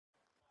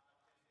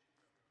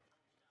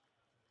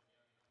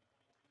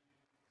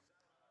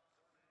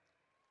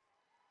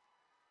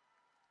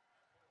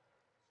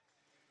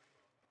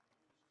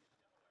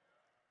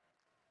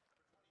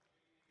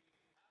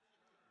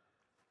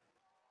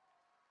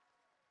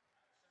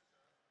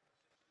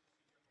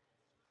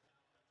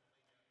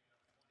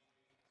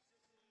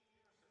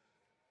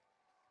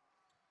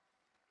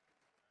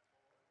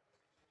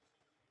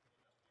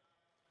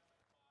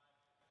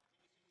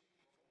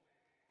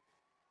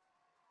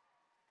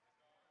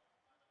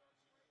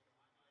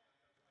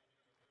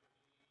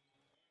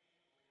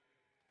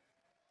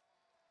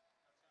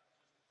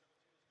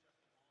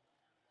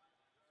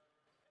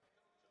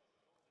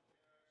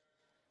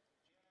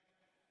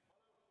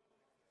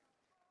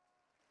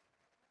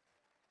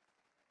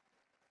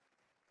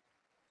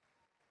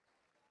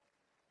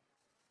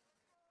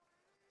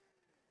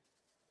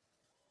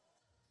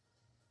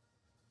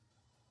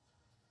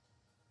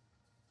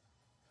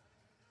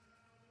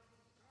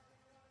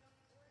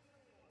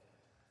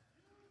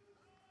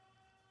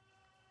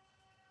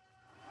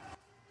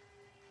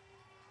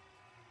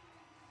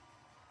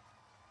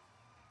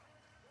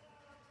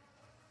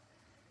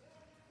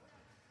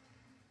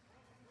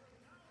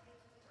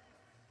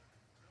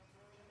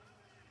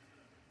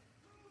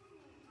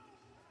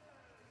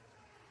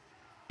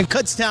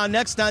Kurktown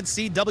next on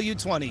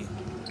CW20.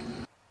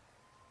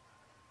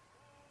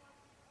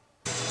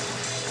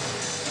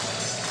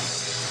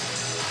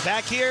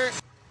 Back here,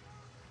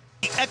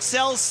 the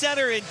XL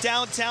Center in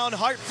downtown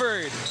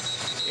Hartford.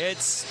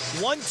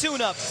 It's one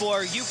tune-up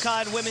for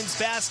UConn women's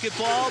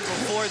basketball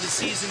before the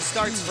season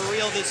starts for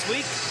real this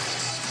week.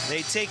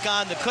 They take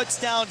on the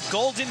Kurktown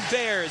Golden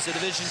Bears, a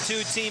Division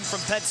II team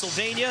from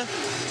Pennsylvania.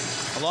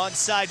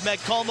 Alongside Meg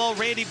Colmo,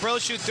 Randy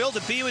Brochu, thrilled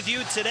to be with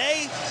you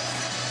today.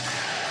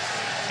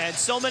 And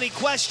so many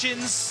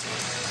questions.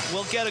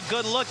 We'll get a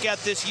good look at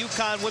this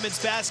UConn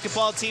women's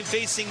basketball team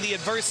facing the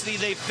adversity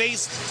they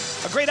faced.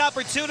 A great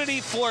opportunity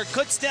for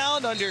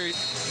Kurktown under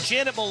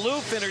Janet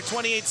Maloof in her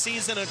 28th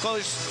season. And of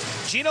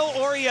course, Gino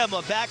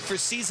Auriemma back for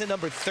season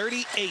number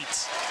 38.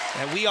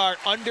 And we are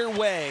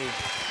underway.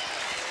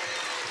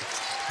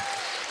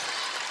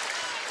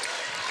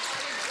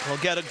 We'll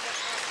get a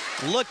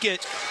look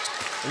at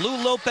Lou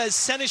Lopez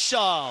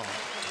Seneschal.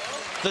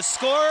 The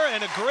score,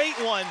 and a great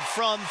one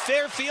from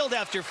Fairfield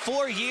after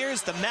 4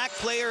 years. The MAC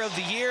Player of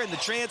the Year and the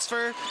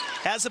transfer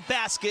has a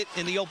basket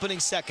in the opening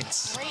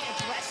seconds. Great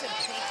aggressive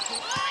take.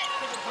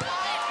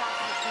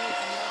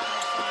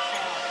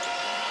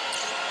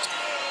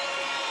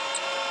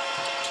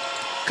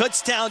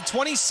 Kurktown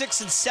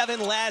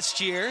 26-7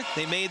 last year.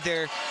 They made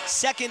their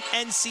second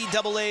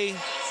NCAA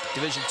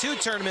Division II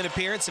tournament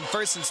appearance and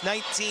first since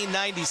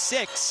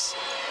 1996.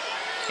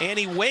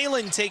 Annie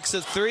Whalen takes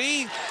a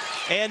three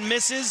and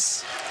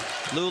misses.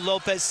 Lou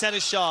Lopez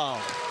Seneschal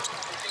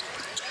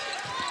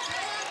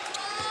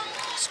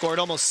scored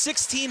almost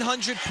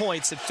 1,600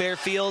 points at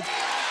Fairfield.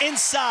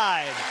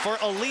 Inside for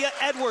Aaliyah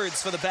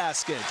Edwards for the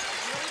basket.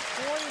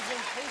 Poise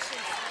and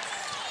patience.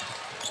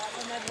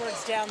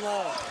 Edwards down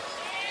low.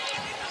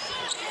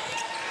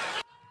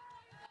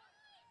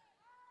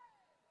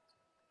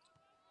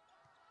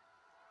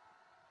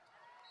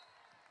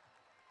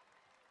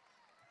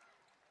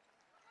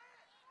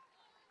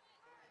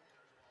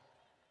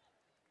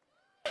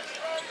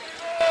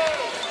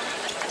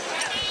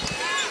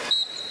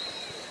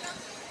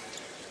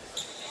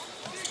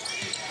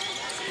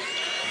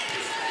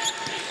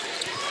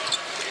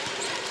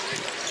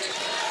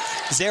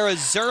 Zara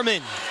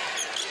Zerman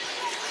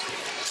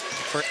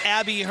for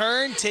Abby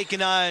Hearn,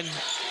 taking on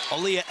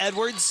Aaliyah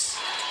Edwards.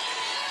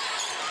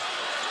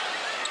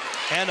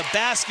 And a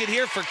basket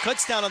here for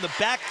Kurktown on the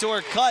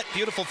backdoor cut.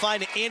 Beautiful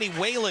find to Annie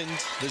Wayland,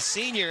 the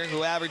senior,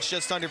 who averaged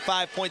just under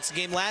 5 points a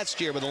game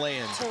last year with a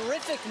lay-in.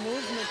 Terrific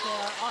movement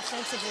there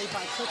offensively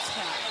by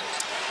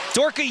Kurktown.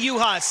 Dorka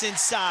Juhas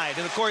inside,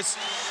 and of course,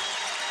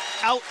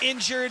 out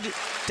injured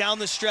down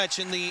the stretch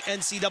in the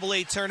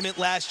NCAA tournament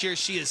last year.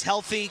 She is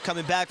healthy,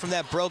 coming back from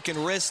that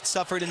broken wrist,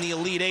 suffered in the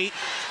Elite Eight,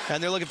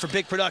 and they're looking for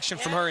big production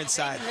from her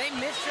inside. They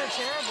missed her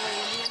terribly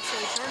in the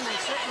NCAA tournament,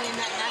 certainly in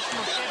that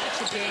national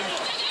championship game,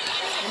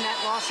 in that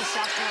loss to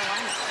South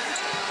Carolina.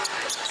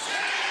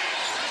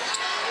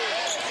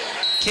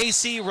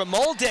 Casey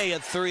Ramolde a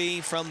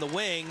three from the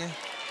wing,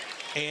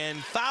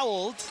 and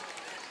fouled.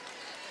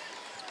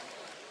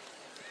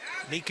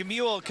 Nika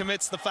Mule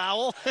commits the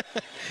foul.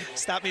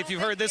 Stop me if you've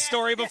heard this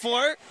story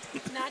before.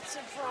 Not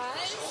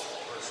surprised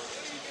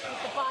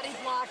with the body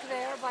block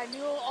there by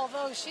Mule,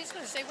 although she's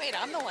going to say, wait,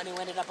 I'm the one who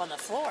ended up on the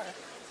floor.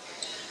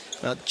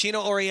 Well,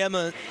 Gino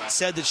Auriemma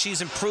said that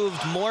she's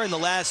improved more in the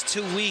last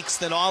 2 weeks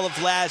than all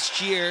of last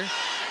year.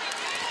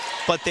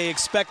 But they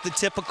expect the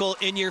typical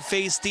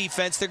in-your-face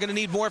defense. They're going to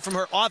need more from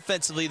her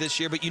offensively this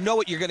year, but you know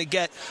what you're going to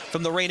get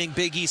from the reigning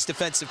Big East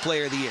Defensive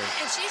Player of the Year.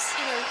 And she's,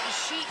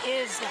 she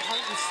is the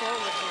heart and soul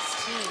of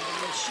this team. I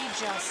mean, she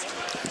just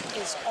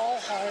is all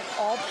heart,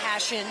 all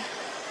passion.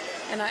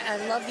 And I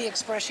love the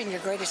expression, your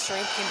greatest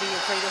strength can be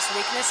your greatest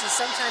weakness. And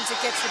sometimes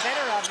it gets the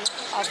better of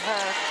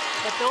her,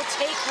 but they'll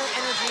take her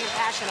energy and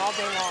passion all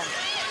day long.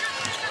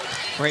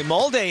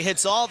 Ramolde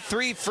hits all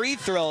 3 free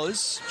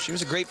throws. She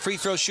was a great free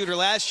throw shooter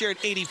last year at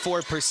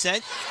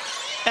 84%.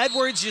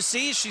 Edwards, you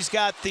see, she's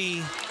got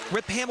the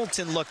Rip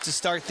Hamilton look to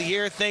start the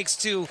year thanks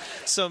to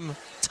some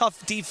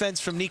tough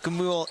defense from Nika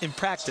Mule in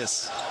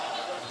practice.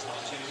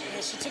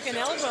 Yeah, she took an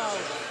elbow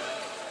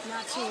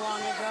not too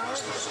long ago.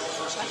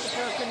 Got the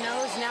broken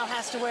nose, now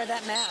has to wear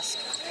that mask.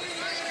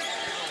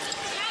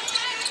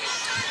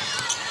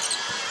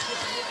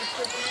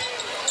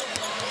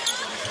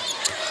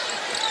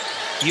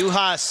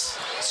 Juhas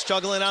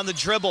struggling on the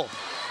dribble.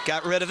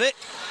 Got rid of it.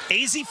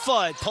 AZ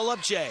Fudd,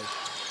 pull-up J.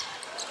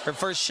 Her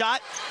first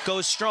shot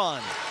goes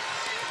strong.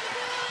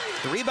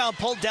 The rebound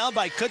pulled down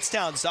by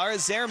Kurktown, Zara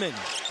Zerman.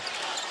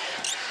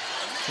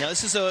 Now,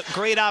 this is a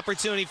great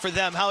opportunity for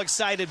them. How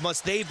excited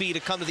must they be to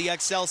come to the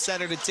XL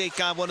Center to take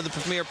on one of the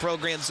premier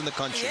programs in the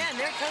country? Yeah, and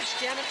their coach,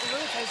 Janet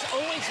Maloof, has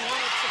always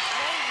wanted to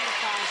play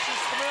UConn.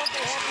 She's thrilled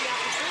they have the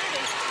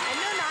opportunity, and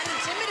they're not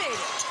intimidated.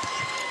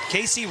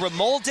 Casey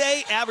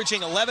Ramolde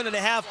averaging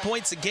 11.5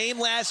 points a game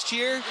last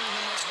year.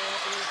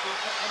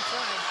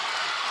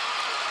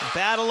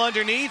 Battle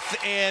underneath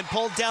and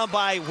pulled down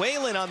by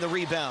Whalen on the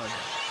rebound.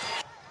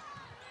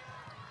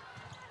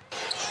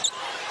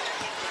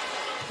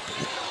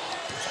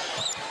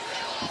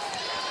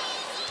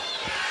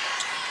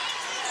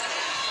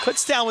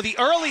 Kurktown with the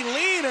early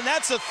lead, and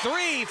that's a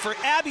three for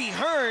Abby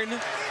Hearn.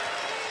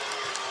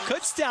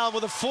 Kurktown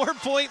with a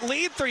 4-point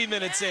lead 3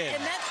 minutes in.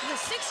 And that's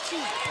the 6'2"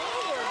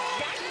 forward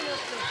backing up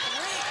the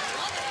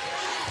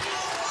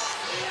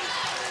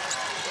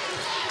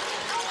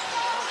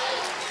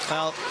three.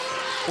 Well,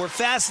 we're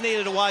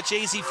fascinated to watch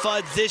AZ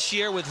Fudd this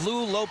year with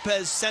Lou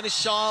Lopez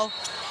Seneschal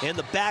in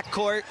the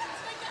backcourt.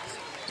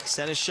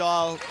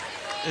 Seneschal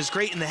is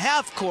great in the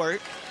half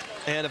court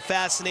and a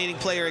fascinating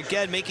player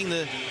again, making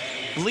the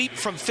leap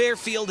from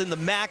Fairfield in the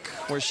MAC,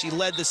 where she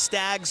led the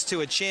Stags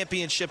to a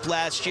championship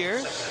last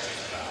year.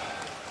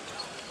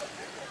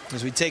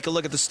 As we take a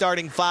look at the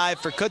starting five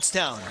for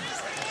Kurktown.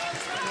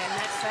 And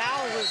that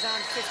foul was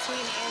on 15,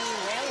 Annie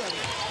Whalen.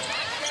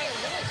 A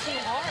little too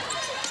hard.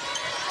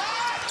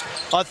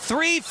 A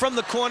three from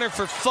the corner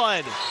for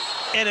Fudd.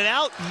 And an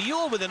out,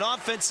 Mule with an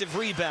offensive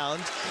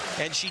rebound,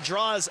 and she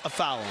draws a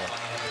foul. 2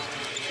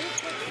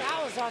 quick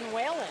fouls on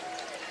Whalen.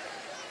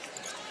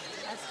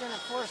 That's going to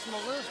force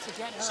Maloof to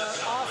get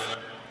her off.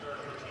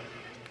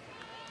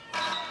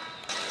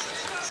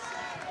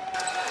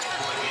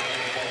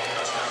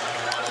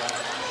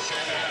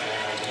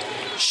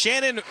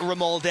 Shannon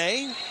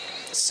Ramolde,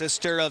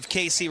 sister of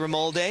Casey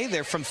Ramolde.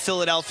 They're from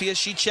Philadelphia.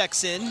 She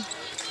checks in.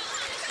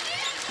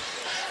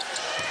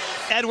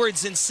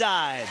 Edwards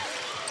inside.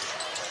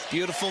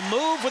 Beautiful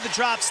move with a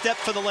drop step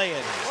for the lay-in.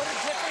 What a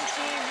different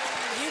team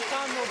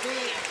UConn will be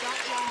if that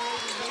young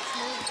lady makes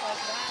moves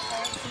like that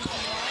all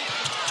season long.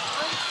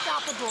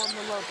 Unstoppable in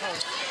the low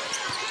post.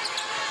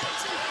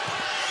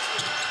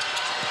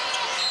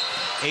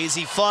 AZ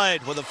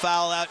Fudd with a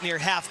foul out near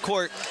half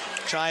court,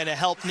 trying to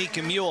help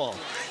Nika Mule.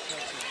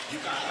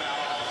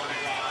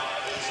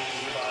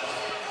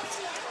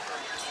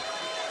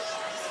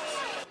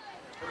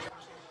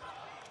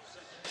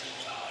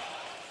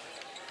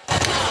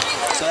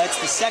 So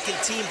that's the second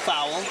team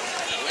foul. A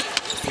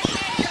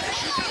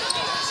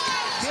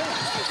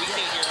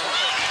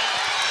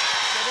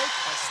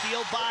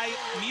steal by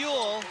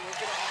Mule.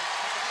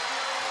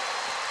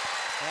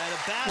 And a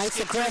basket. Nice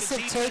aggressive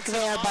take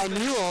there by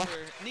Mule.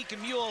 Nika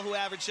Mule, who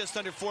averaged just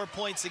under 4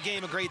 points a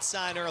game, a great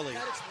sign early.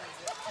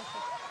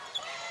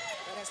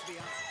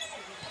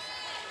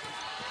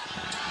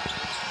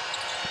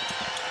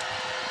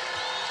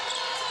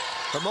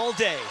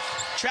 Ramolde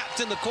trapped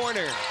in the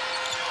corner.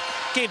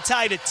 Game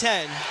tied at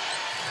 10.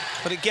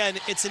 But again,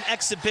 it's an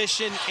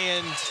exhibition,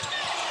 and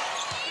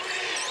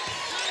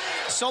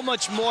so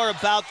much more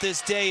about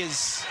this day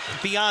is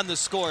beyond the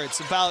score.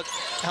 It's about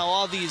how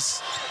all these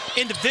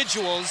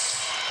individuals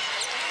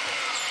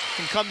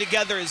can come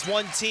together as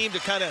one team to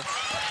kind of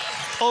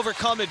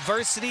overcome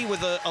adversity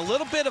with a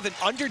little bit of an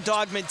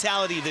underdog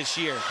mentality this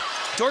year.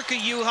 Dorka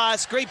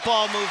Juhas, great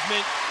ball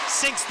movement,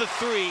 sinks the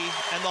three,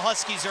 and the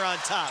Huskies are on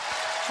top.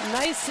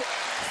 Nice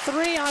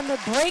three on the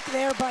break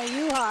there by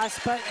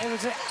Juhas, but it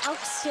was an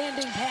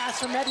outstanding pass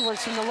from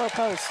Edwards from the low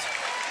post.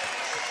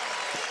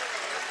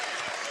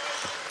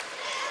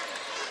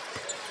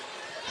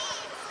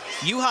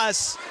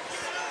 Juhas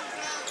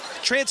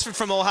transferred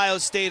from Ohio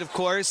State, of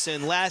course,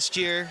 and last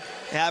year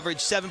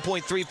averaged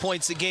 7.3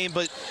 points a game,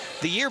 but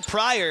the year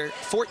prior,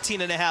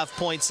 14.5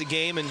 points a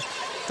game, and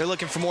they're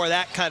looking for more of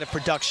that kind of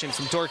production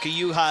from Dorka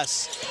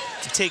Juhas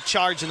to take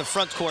charge in the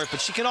front court,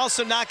 but she can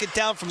also knock it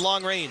down from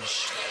long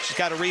range. She's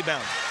got a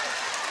rebound.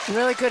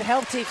 Really good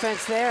help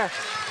defense there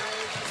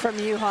from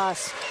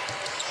Juhas.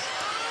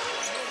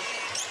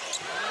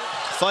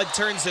 Fudd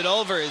turns it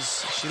over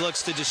as she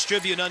looks to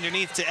distribute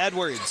underneath to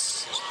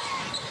Edwards.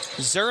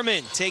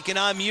 Zerman taking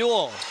on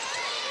Mule.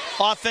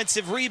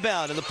 Offensive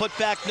rebound, and the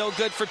putback no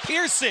good for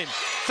Pearson.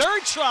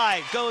 Third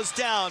try goes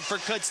down for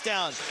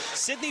Kurktown.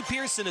 Sydney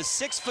Pearson, a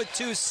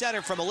 6'2"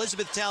 center from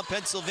Elizabethtown,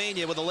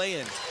 Pennsylvania, with a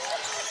lay-in.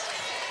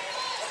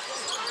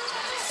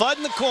 Fudd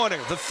in the corner,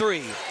 the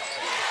three,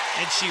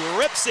 and she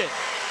rips it.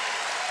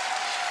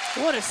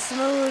 What a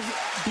smooth,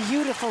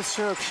 beautiful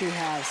stroke she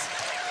has.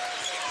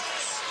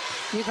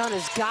 UConn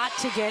has got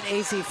to get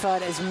AZ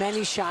Fudd as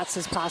many shots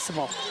as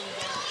possible.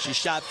 She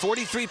shot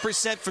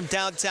 43% from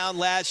downtown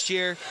last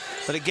year,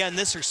 but again,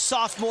 this is her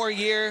sophomore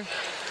year.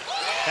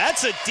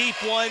 That's a deep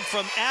one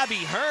from Abby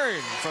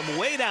Hearn from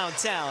way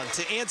downtown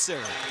to answer.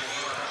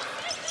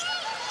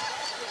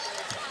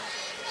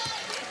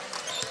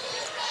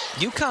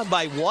 UConn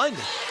by 1,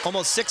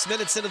 almost 6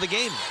 minutes into the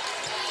game.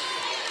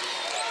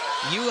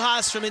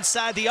 Juhas from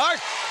inside the arc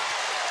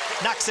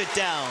knocks it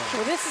down.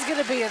 Well, this is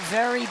going to be a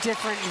very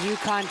different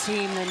UConn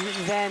team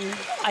than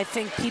I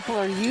think people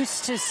are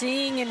used to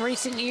seeing in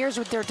recent years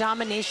with their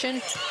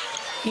domination.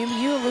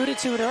 You alluded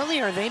to it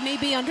earlier. They may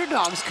be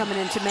underdogs coming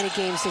into many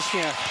games this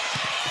year.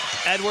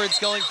 Edwards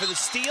going for the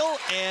steal,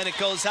 and it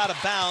goes out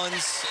of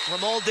bounds.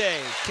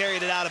 Ramolde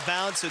carried it out of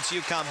bounds, so it's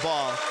UConn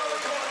ball.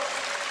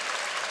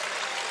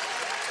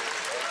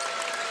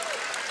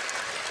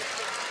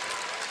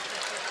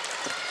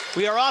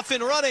 We are off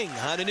and running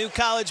on a new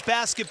college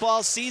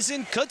basketball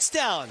season.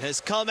 Kurktown has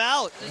come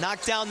out,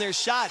 knocked down their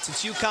shots.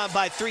 It's UConn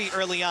by 3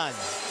 early on.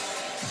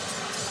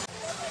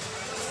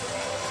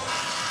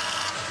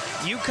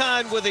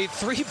 UConn with a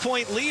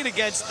 3-point lead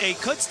against a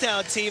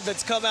Kurktown team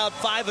that's come out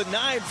 5 of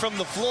 9 from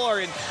the floor.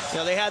 And, you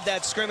know, they had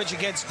that scrimmage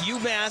against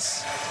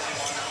UMass,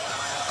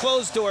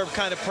 closed door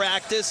kind of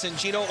practice, and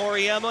Gino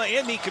Auriemma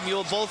and Nika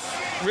Mule both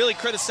really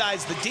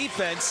criticized the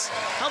defense.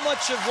 How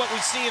much of what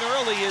we've seen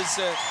early is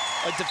a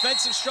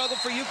defensive struggle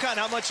for UConn?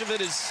 How much of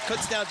it is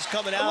Kurktown just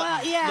coming out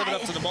and living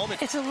up to the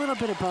moment? It's a little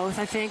bit of both,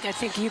 I think. I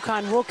think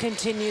UConn will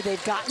continue.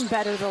 They've gotten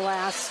better the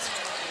last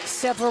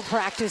several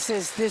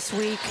practices this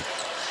week.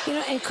 You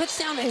know, and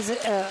Kurktown is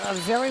a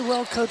very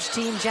well-coached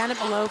team. Janet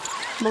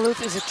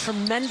Maloof is a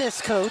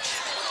tremendous coach.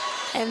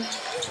 And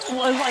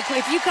like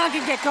if UConn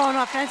can get going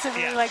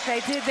offensively like they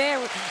did there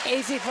with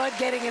AZ Fudd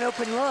getting an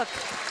open look,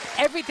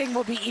 everything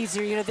will be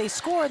easier. You know, they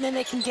score and then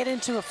they can get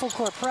into a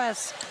full-court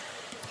press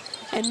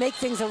and make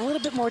things a little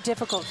bit more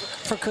difficult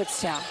for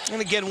Kurktown. And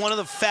again, one of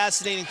the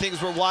fascinating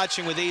things we're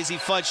watching with AZ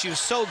Fudd, she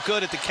was so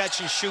good at the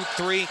catch-and-shoot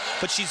three,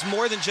 but she's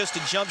more than just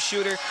a jump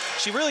shooter.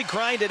 She really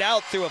grinded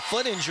out through a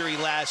foot injury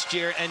last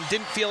year and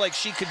didn't feel like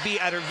she could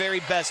be at her very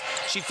best.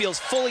 She feels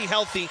fully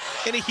healthy.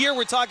 In a year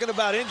we're talking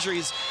about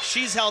injuries,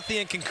 she's healthy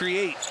and can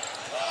create.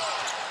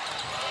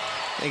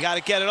 They got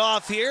to get it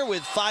off here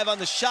with 5 on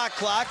the shot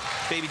clock.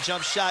 Baby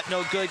jump shot,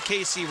 no good.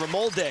 Casey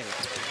Ramolde.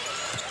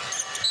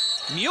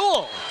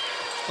 Mule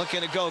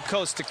looking to go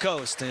coast to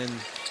coast, and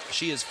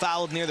she is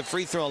fouled near the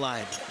free throw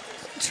line.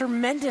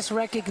 Tremendous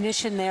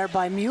recognition there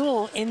by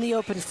Mule in the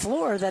open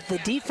floor that the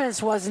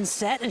defense wasn't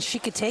set and she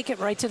could take it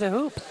right to the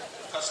hoop.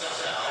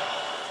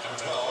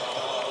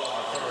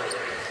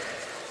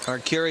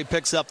 Arcuri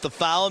picks up the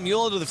foul.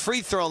 Mule to the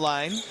free throw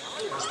line.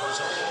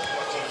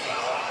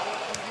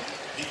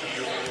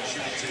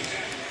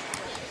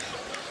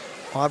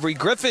 Aubrey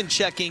Griffin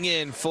checking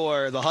in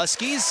for the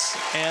Huskies.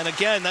 And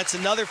again, that's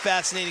another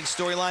fascinating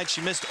storyline.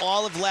 She missed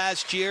all of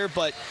last year,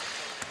 but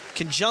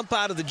can jump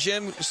out of the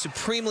gym,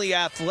 supremely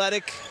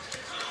athletic.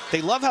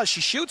 They love how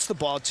she shoots the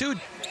ball, too.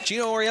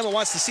 Gino Auriemma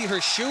wants to see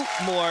her shoot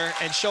more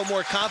and show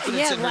more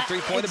confidence in her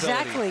three-point ability.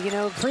 Exactly. You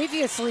know,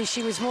 previously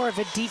she was more of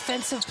a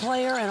defensive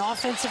player and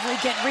offensively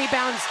get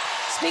rebounds.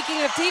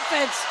 Speaking of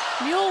defense,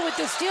 Mule with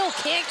the steal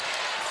can't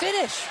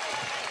finish.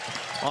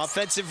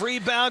 Offensive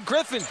rebound,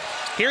 Griffin.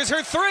 Here's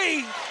her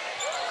three.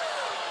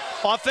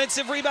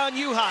 Offensive rebound,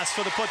 Uhas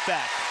for the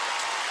putback.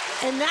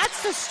 And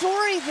that's the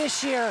story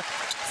this year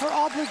for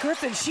Aubrey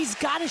Griffin. She's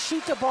got to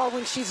shoot the ball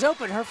when she's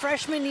open. Her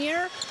freshman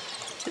year,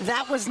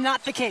 that was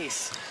not the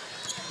case.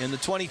 In the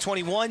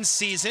 2021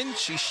 season,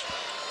 she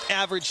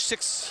averaged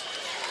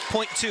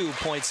 6.2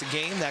 points a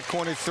game. That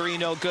corner three,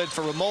 no good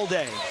for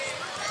Ramolde.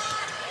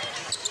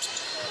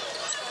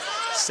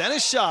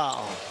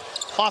 Seneschal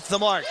off the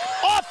mark.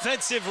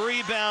 Offensive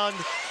rebound,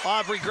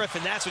 Aubrey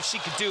Griffin. That's what she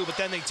could do, but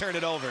then they turn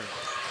it over.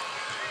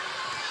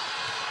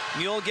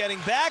 Mule getting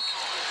back,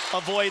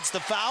 avoids the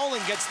foul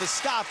and gets the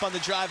stop on the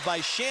drive by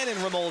Shannon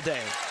Ramolde.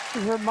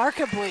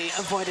 Remarkably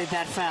avoided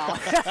that foul.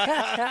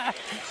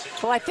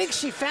 Well, I think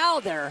she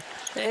fouled there.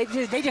 They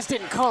just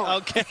didn't call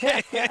it.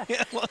 Okay.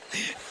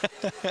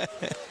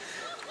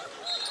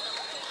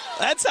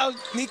 That's how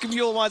Nika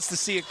Mule wants to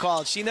see it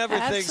called. She never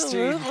thinks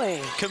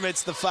she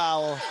commits the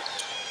foul.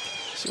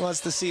 She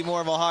wants to see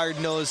more of a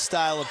hard-nosed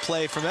style of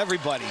play from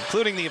everybody,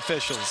 including the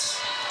officials.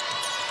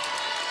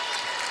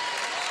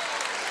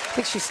 I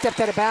think she stepped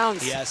out of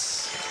bounds.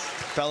 Yes.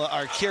 Bella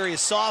Arcuri,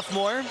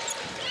 sophomore.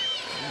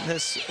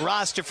 This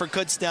roster for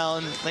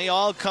Kurktown, they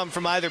all come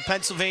from either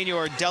Pennsylvania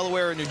or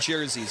Delaware or New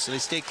Jersey, so they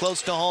stay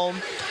close to home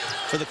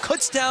for the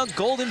Kurktown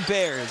Golden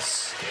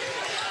Bears.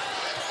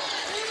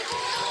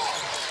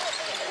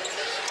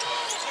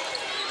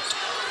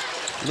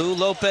 Lou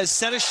Lopez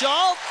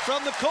Seneschal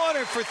from the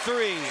corner for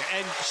three,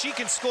 and she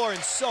can score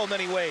in so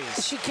many ways.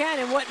 She can,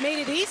 and what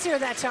made it easier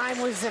that time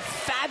was a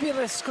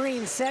fabulous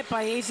screen set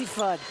by AZ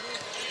Fudd.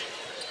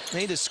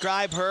 They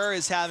describe her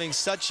as having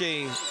such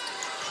a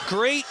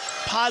great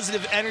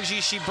positive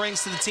energy she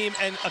brings to the team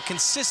and a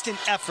consistent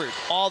effort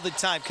all the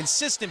time.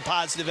 Consistent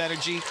positive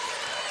energy.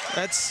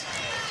 That's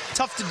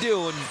tough to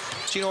do, and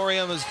Gino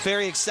Auriemma is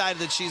very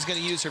excited that she's going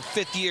to use her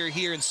 5th year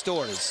here in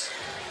Storrs.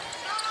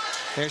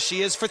 There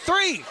she is for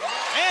three,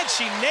 and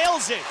she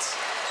nails it.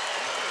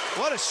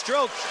 What a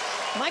stroke.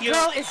 My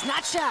girl is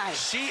not shy.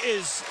 She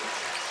is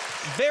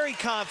very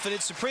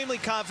confident, supremely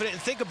confident,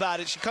 and think about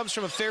it, she comes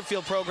from a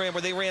Fairfield program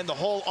where they ran the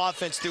whole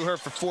offense through her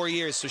for 4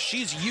 years, so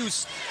she's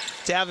used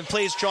to having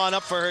plays drawn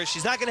up for her.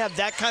 She's not going to have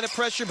that kind of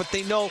pressure, but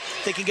they know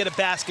they can get a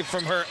basket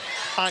from her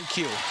on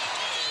cue.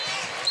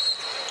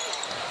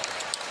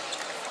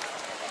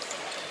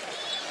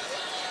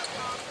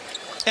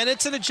 And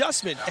it's an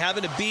adjustment,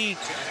 having to be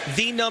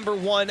the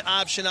 #1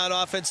 option on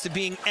offense to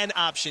being an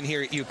option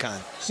here at UConn.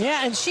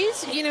 Yeah, and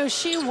she's, you know,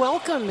 she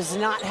welcomes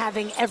not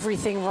having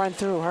everything run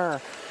through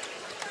her.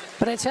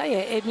 But I tell you,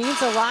 it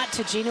means a lot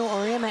to Gino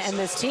Auriemma and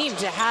this team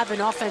to have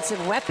an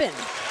offensive weapon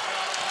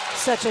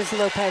such as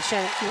Lopez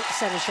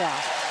Seneschal.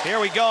 Here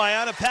we go,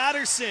 Ayanna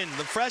Patterson,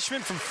 the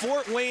freshman from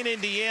Fort Wayne,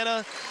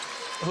 Indiana,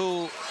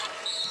 who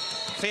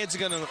fans are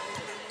going to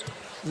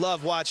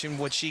love watching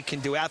what she can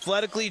do.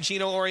 Athletically,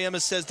 Gino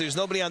Auriemma says there's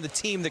nobody on the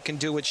team that can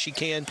do what she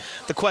can.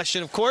 The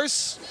question, of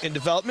course, in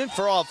development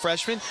for all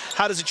freshmen,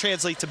 how does it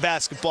translate to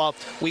basketball?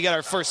 We got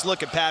our first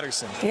look at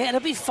Patterson. Yeah,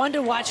 it'll be fun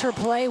to watch her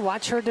play,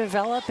 watch her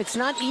develop. It's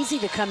not easy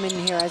to come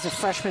in here as a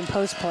freshman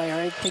post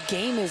player. The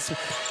game is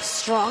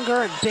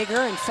stronger and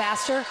bigger and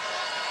faster,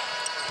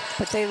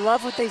 but they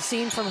love what they've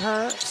seen from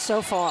her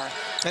so far.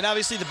 And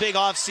obviously the big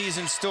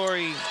offseason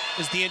story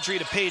is the injury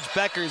to Paige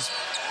Beckers.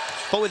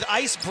 But with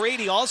Ice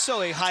Brady,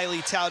 also a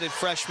highly touted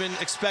freshman,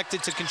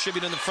 expected to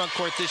contribute in the front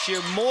court this year.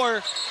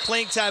 More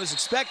playing time is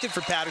expected for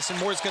Patterson.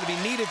 More is going to be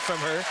needed from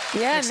her.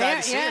 Yeah,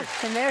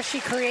 and there she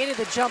created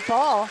the jump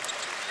ball.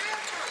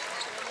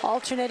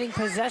 Alternating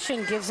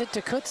possession gives it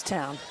to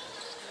Kurktown.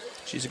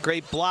 She's a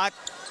great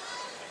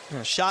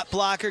shot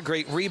blocker,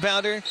 great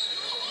rebounder,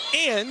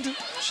 and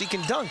she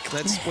can dunk.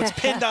 That's what's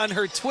pinned on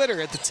her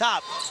Twitter at the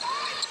top.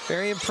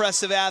 Very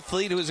impressive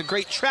athlete who is a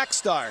great track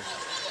star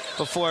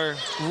before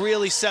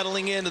really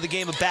settling into the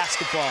game of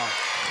basketball.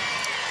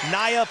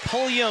 Nia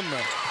Pulliam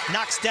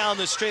knocks down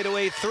the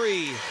straightaway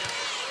three.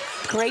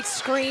 Great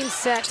screen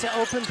set to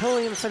open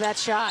Pulliam for that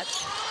shot.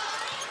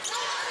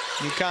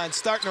 UConn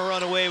starting to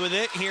run away with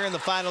it here in the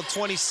final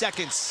 20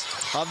 seconds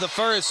of the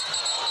first.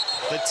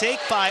 The take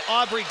by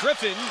Aubrey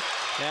Griffin,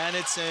 and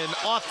it's an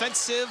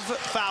offensive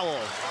foul.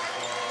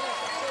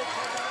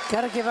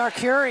 Got to give our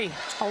Curie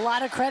a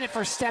lot of credit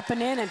for stepping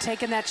in and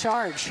taking that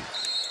charge.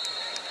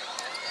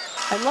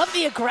 I love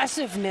the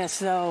aggressiveness,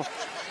 though,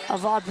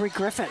 of Aubrey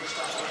Griffin.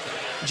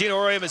 Gino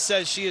Auriemma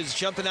says she is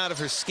jumping out of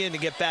her skin to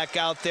get back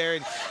out there,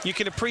 and you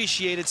can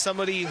appreciate it.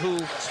 Somebody who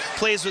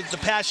plays with the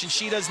passion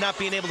she does, not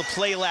being able to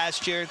play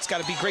last year. It's got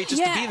to be great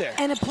just to be there.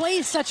 And a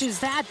play such as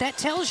that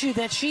tells you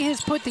that she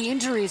has put the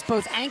injuries,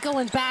 both ankle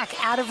and back,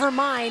 out of her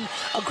mind,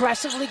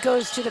 aggressively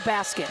goes to the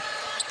basket.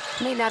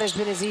 May not have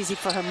been as easy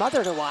for her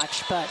mother to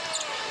watch, but...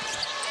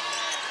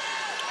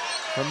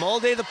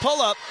 Ramolde the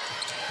pull-up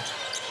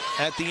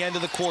at the end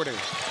of the quarter.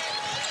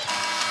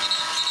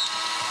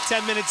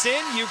 10 minutes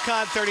in,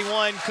 UConn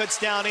 31,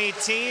 Kurktown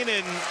 18,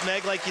 and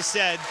Meg, like you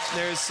said,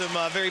 there's some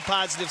very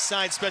positive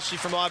signs, especially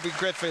from Aubrey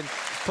Griffin,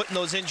 putting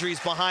those injuries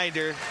behind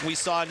her. We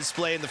saw on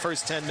display in the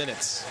first 10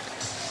 minutes.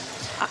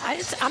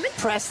 I'm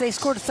impressed they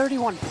scored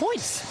 31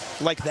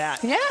 points. Like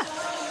that. Yeah.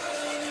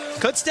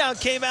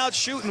 Kurktown came out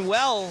shooting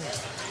well.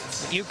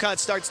 UConn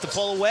starts to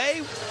pull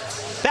away.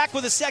 Back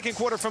with the second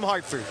quarter from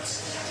Hartford.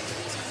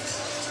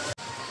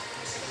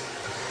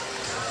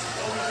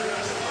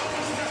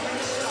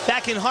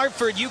 Back in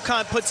Hartford,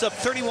 UConn puts up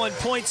 31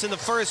 points in the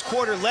first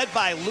quarter, led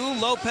by Lou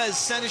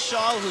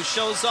Lopez-Seneschal, who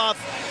shows off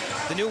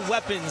the new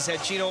weapons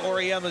at Gino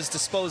Auriemma's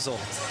disposal.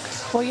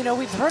 Well, you know,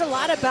 we've heard a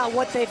lot about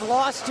what they've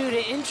lost due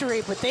to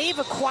injury, but they've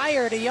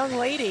acquired a young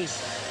lady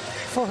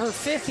for her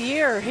 5th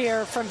year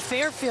here from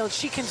Fairfield.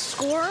 She can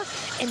score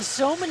in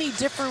so many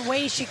different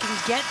ways. She can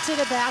get to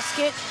the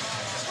basket.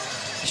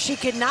 She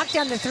can knock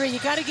down the three. You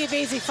got to give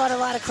Azzi Fudd a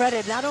lot of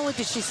credit. Not only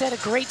did she set a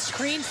great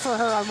screen for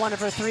her on one of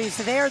her threes,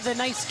 there's the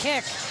nice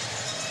kick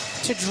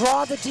to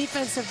draw the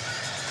defensive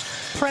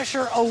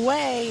pressure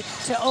away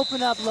to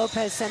open up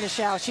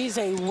Lopez-Seneschal. She's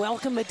a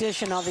welcome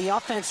addition on the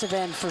offensive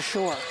end for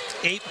sure.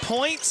 8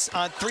 points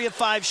on 3 of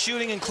 5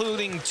 shooting,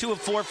 including 2 of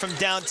 4 from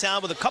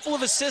downtown, with a couple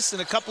of assists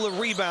and a couple of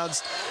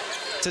rebounds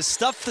to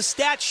stuff the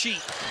stat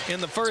sheet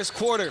in the first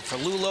quarter for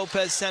Lou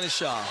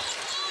Lopez-Seneschal.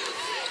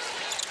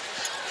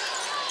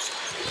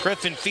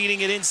 Griffin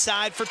feeding it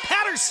inside for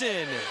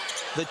Patterson.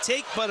 The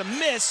take, but a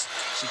miss.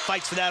 She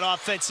fights for that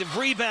offensive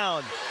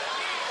rebound.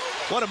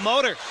 What a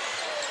motor.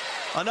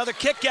 Another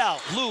kick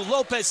out. Lou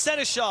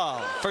Lopez-Seneschal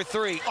for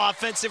 3.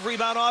 Offensive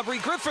rebound, Aubrey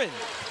Griffin.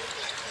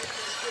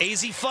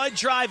 Azzi Fudd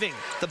driving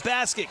the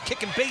basket,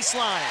 kicking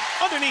baseline.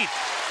 Underneath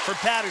for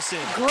Patterson.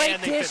 Great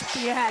dish,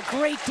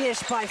 great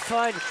dish by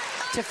Fudd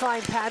to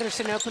find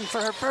Patterson open for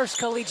her first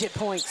collegiate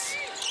points.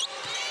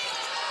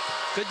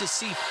 Good to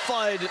see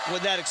Fudd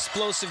with that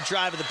explosive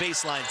drive of the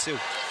baseline, too.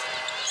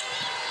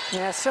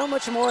 Yeah, so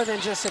much more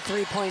than just a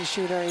three-point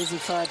shooter, Azzi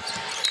Fudd.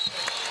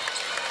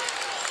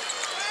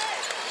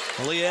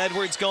 Aaliyah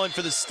Edwards going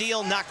for the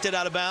steal, knocked it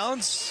out of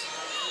bounds.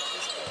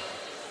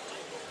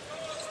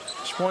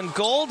 She won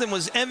gold and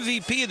was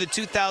MVP of the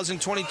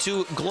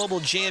 2022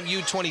 Global Jam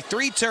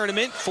U23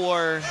 tournament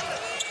for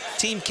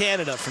Team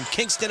Canada from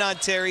Kingston,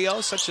 Ontario.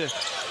 Such an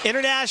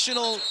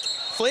international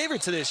flavor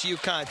to this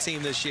UConn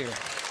team this year.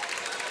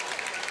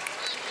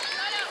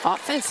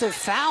 Offensive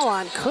foul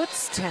on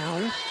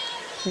Kurktown.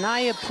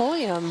 Nia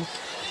Pulliam,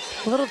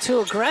 a little too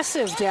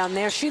aggressive down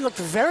there. She looked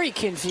very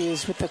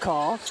confused with the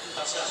call.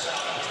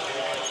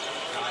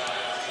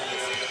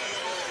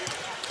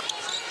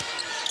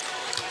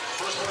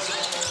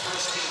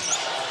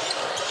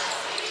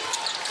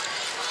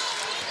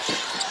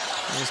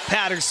 There's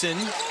Patterson.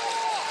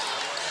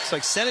 Looks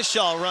like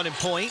Seneschal running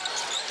point.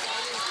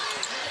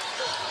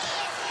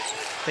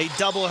 They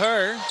double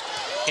her.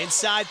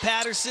 Inside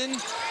Patterson.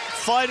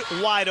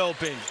 Fudd wide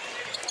open.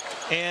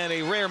 And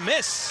a rare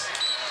miss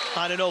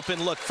on an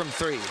open look from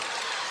 3.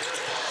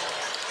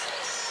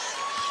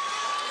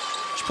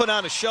 She put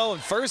on a show in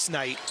first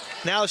night.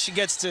 now she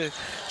gets to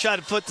try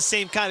to put the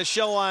same kind of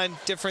show on.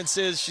 Difference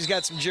is she's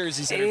got some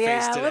jerseys in her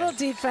face today. Yeah, a little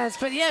defense,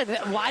 but yeah, the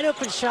wide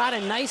open shot,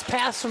 a nice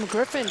pass from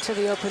Griffin to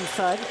the open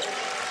thud.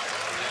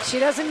 She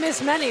doesn't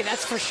miss many,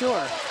 that's for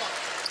sure.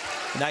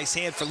 Nice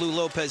hand for Lou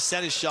Lopez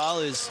Seneschal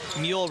as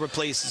Mule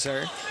replaces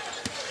her.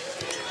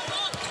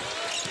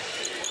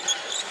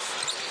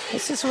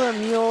 This is where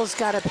Mule's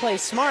got to play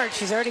smart.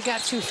 She's already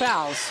got 2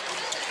 fouls.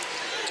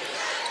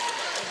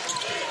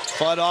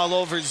 Fudd all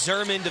over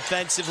Zerman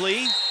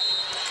defensively.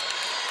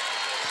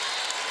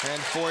 And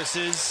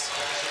forces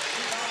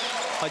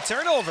a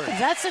turnover.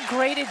 That's a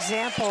great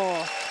example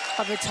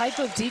of the type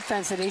of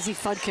defense that AZ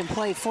Fudd can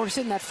play,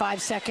 forcing that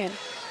 5-second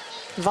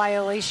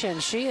violation.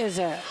 She is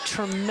a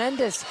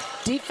tremendous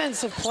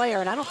defensive player,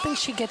 and I don't think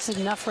she gets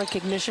enough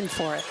recognition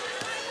for it.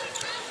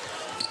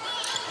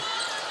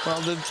 Well,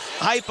 the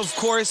hype, of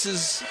course,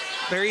 is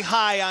very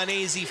high on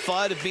AZ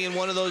Fudd of being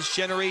one of those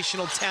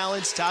generational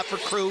talents, top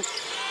recruit.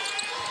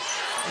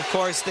 Of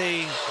course,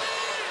 they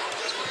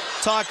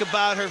talk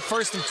about her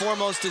first and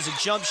foremost as a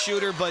jump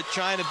shooter, but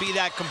trying to be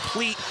that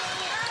complete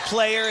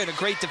player and a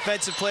great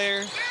defensive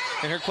player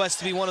in her quest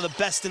to be one of the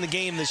best in the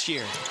game this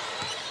year.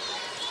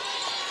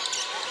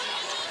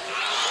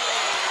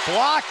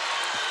 Block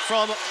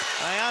from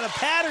Ayanna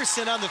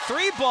Patterson on the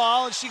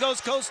 3-ball, and she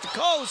goes coast to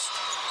coast.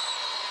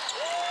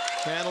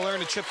 And to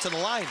learn a trip to the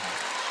line.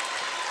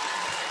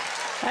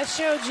 That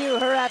showed you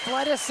her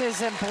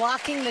athleticism,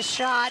 blocking the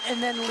shot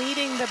and then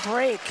leading the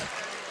break.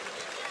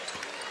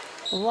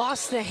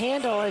 Lost the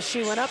handle as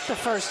she went up the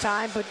first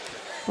time, but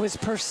was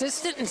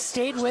persistent and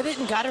stayed with it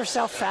and got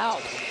herself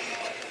fouled.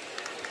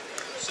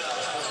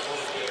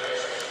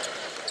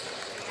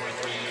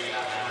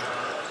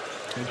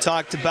 We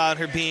talked about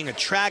her being a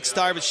track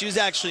star, but she was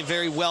actually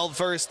very well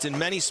versed in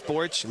many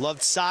sports. She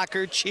loved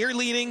soccer,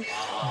 cheerleading,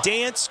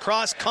 dance,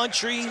 cross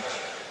country.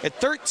 At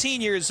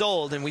 13 years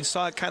old, and we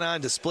saw it kind of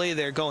on display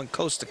there going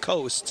coast to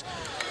coast,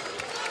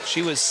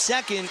 she was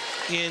second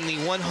in the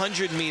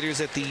 100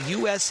 meters at the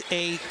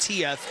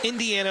USATF,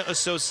 Indiana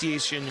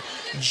Association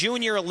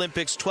Junior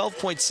Olympics.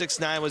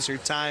 12.69 was her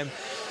time.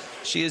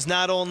 She is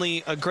not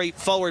only a great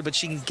forward, but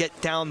she can get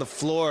down the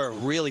floor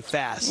really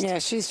fast. Yeah,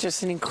 she's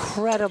just an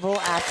incredible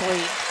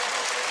athlete.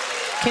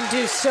 Can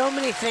do so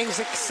many things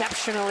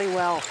exceptionally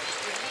well.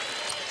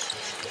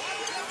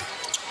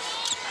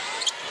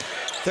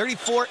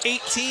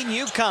 34-18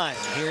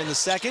 UConn here in the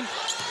second.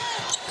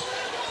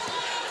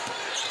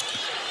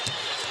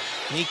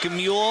 Nika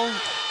Mule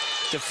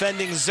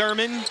defending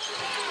Zerman.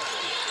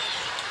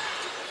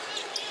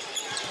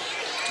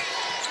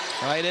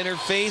 Right in her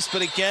face,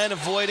 but again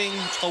avoiding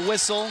a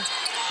whistle.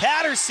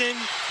 Patterson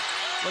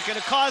looking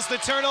to cause the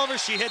turnover.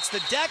 She hits the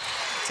deck,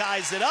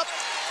 ties it up.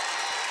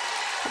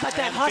 How about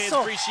that hustle?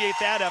 Fans appreciate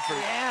that effort.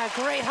 Yeah,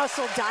 great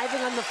hustle, diving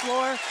on the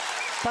floor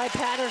by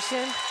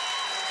Patterson.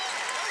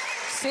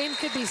 Same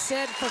could be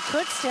said for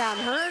Kurktown.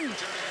 Hearn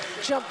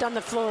jumped on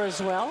the floor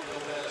as well.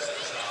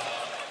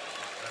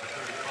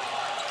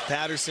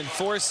 Patterson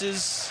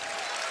forces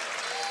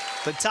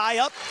the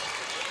tie-up.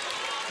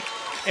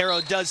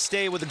 Arrow does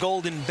stay with the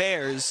Golden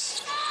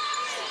Bears.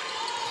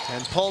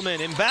 And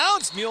Pullman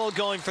inbounds. Mule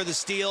going for the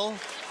steal.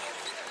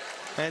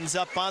 Ends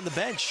up on the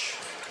bench.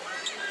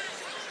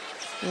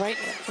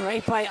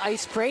 Right by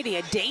Ice Brady.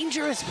 A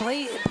dangerous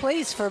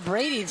place for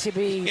Brady to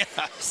be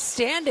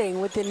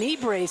standing with the knee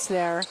brace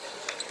there.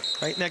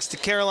 Right next to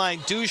Caroline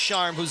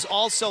Ducharme, who's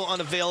also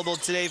unavailable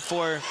today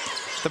for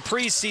the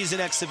preseason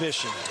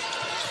exhibition.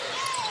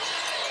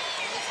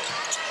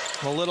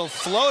 A little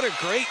floater,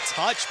 great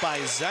touch by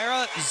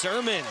Zara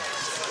Zerman.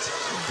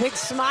 Big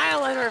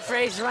smile on her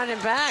face running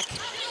back.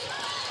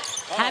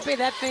 Happy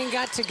that thing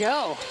got to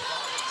go.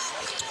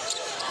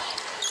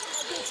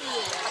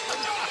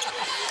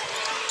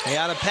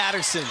 Ayanna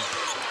Patterson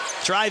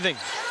driving.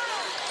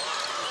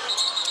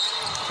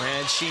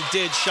 And she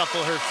did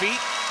shuffle her feet.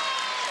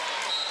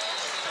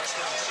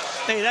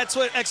 Hey, that's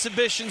what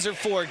exhibitions are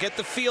for. Get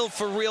the feel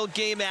for real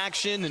game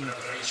action and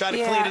try to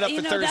clean it up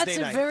for Thursday night. That's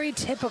a very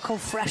typical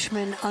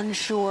freshman,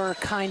 unsure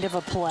kind of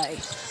a play.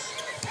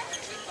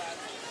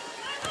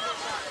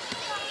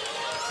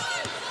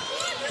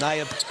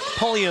 Nia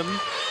Pulliam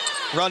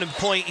running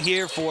point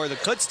here for the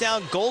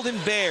Kurktown Golden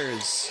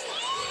Bears.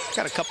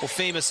 Got a couple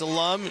famous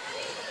alum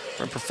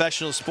from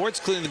professional sports,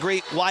 including the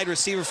great wide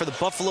receiver for the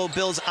Buffalo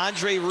Bills,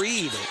 Andre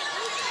Reed.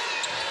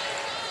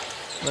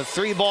 The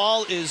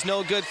 3-ball is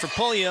no good for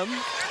Pulliam.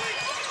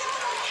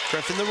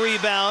 Griffin the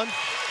rebound,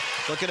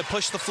 looking to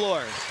push the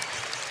floor.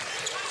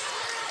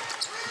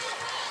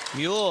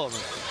 Mule,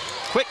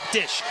 quick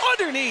dish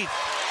underneath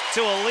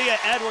to Aaliyah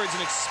Edwards.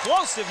 An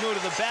explosive move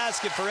to the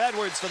basket for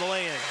Edwards for the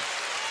lay-in.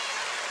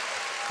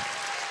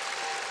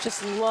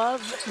 Just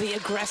love the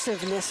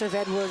aggressiveness of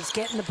Edwards,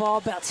 getting the ball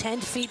about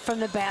 10 feet from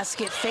the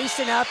basket,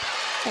 facing up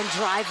and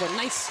driving.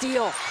 Nice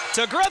steal.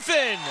 To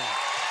Griffin.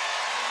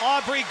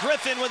 Aubrey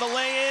Griffin with a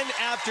lay-in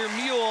after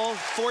Mule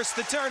forced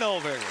the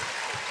turnover.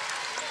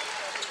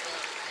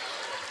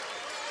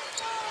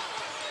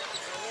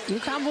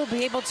 UConn will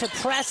be able to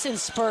press in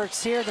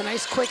spurts here. The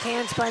nice quick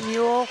hands by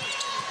Mule.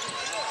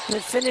 The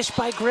finish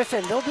by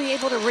Griffin. They'll be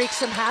able to wreak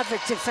some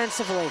havoc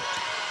defensively.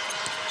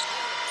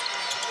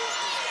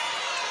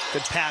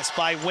 Good pass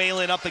by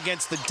Whalen up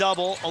against the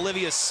double.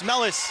 Olivia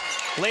Smellis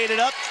laid it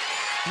up.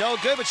 No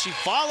good, but she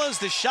follows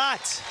the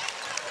shot.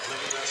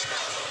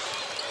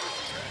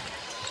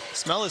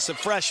 Smellis, a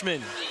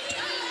freshman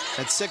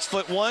at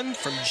 6'1"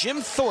 from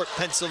Jim Thorpe,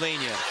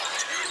 Pennsylvania.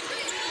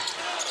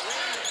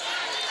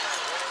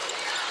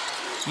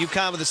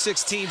 UConn with a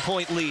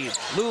 16-point lead.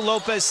 Lou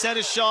Lopez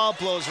Seneschal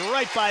blows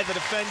right by the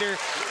defender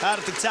out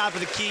at the top of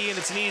the key, and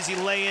it's an easy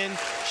lay-in.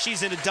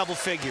 She's into double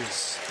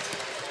figures.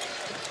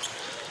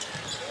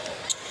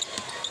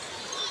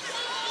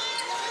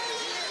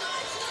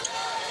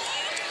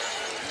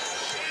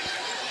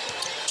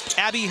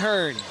 Abby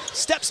Hearn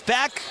steps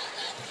back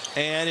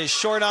and is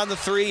short on the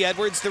three.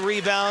 Edwards the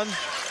rebound.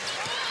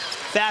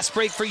 Fast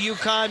break for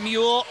UConn.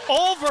 Mule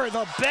over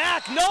the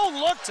back. No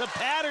look to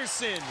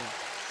Patterson.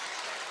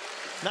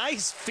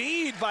 Nice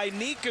feed by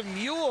Nika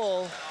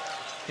Mule.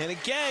 And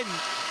again,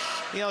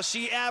 you know,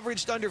 she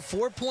averaged under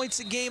 4 points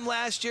a game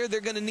last year.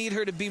 They're going to need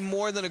her to be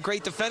more than a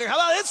great defender. How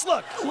about this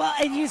look? Well,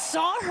 and you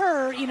saw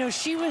her, you know,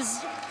 she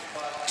was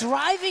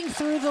driving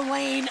through the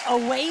lane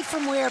away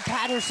from where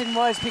Patterson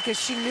was because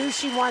she knew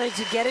she wanted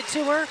to get it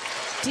to her.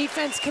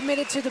 Defense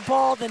committed to the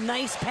ball, the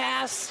nice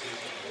pass.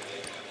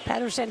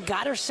 Patterson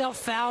got herself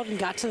fouled and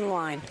got to the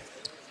line.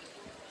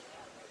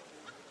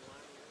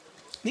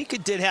 Nika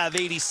did have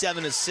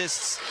 87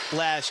 assists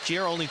last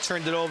year, only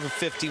turned it over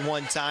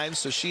 51 times,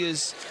 so she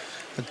is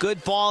a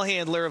good ball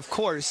handler, of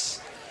course.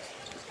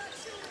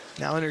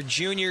 Now in her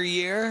junior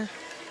year,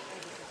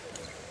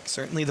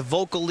 certainly the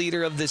vocal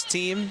leader of this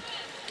team,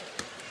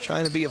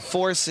 trying to be a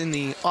force in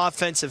the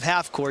offensive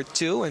half court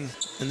too, and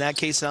in that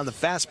case on the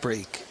fast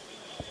break.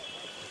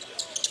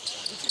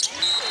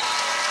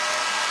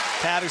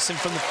 Patterson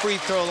from the free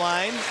throw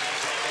line,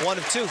 1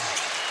 of 2.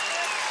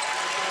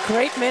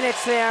 Great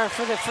minutes there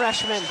for the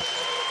freshman.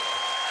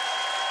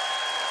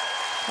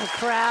 The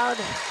crowd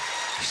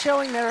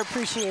showing their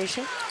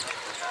appreciation.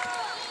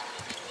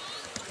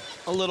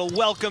 A little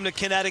welcome to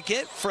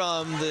Connecticut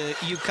from the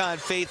UConn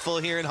faithful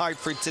here in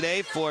Hartford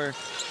today for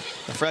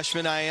the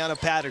freshman Ayanna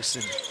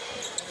Patterson.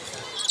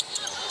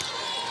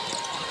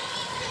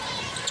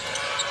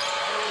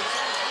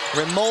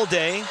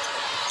 Remolde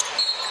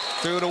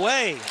threw it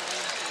away.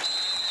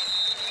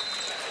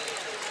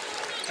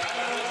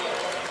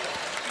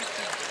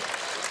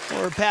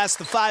 We're past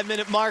the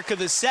 5-minute mark of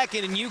the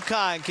second, and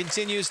UConn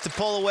continues to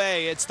pull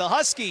away. It's the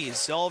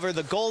Huskies over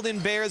the Golden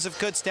Bears of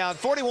Kurktown,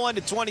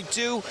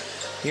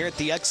 41-22 here at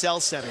the XL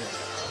Center.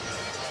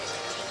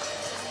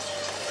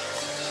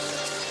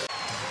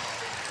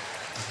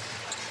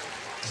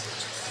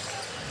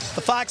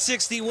 The Fox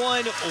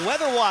 61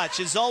 Weather Watch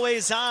is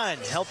always on,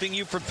 helping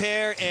you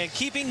prepare and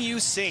keeping you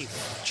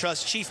safe.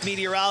 Trust Chief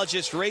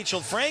Meteorologist Rachel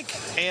Frank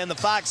and the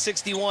Fox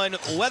 61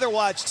 Weather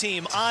Watch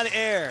team on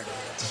air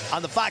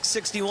on the Fox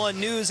 61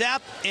 News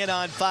app and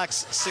on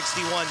Fox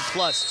 61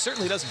 Plus.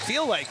 Certainly doesn't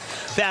feel like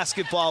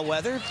basketball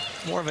weather.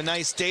 More of a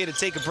nice day to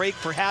take a break,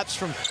 perhaps,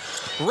 from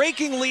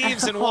raking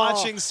leaves and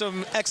watching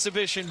some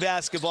exhibition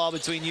basketball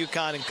between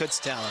UConn and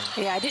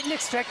Kurktown. Yeah, I didn't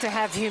expect to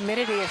have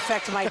humidity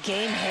affect my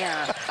game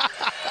hair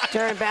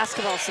during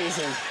basketball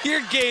season.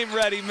 You're game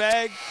ready,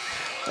 Meg.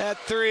 That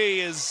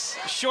three is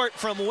short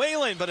from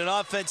Whalen, but an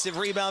offensive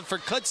rebound for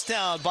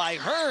Kurktown by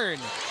Hearn.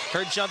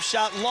 Her jump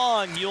shot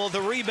long, Mule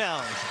the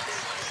rebound.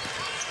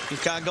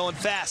 UConn going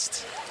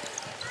fast.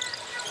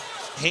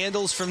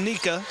 Handles from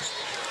Nika.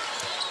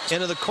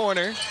 Into the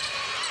corner.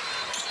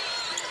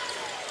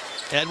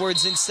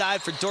 Edwards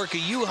inside for Dorka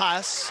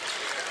Juhas,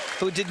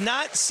 who did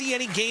not see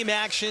any game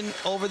action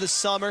over the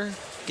summer.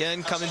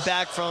 Again, coming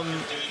back from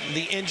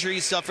the injury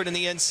suffered in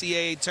the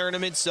NCAA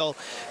tournament. So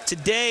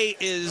today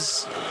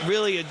is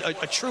really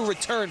a true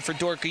return for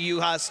Dorka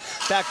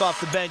Juhas, back off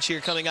the bench here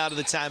coming out of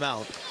the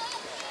timeout.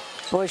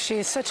 Boy, she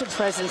is such a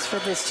presence for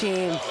this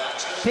team.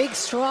 Big,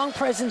 strong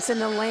presence in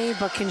the lane,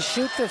 but can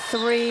shoot the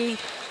three.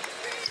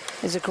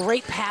 Is a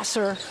great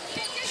passer.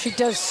 She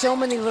does so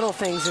many little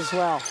things as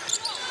well.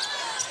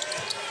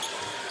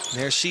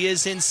 There she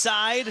is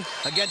inside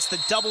against the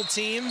double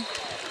team.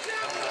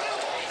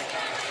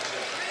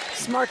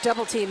 Smart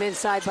double team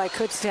inside by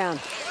Kurktown.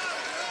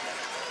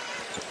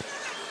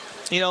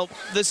 You know,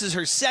 this is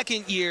her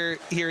second year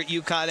here at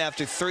UConn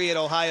after 3 at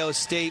Ohio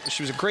State.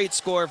 She was a great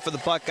scorer for the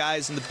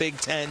Buckeyes in the Big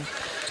Ten.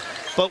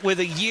 But with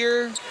a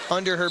year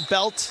under her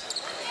belt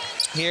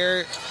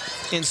here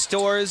in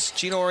Stores,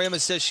 Gino Auriemma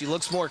says she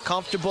looks more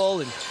comfortable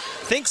and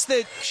thinks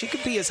that she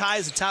could be as high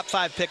as a top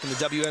 5 pick in the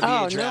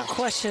WNBA draft. No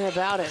question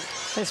about it.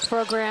 This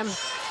program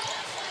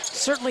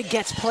certainly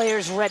gets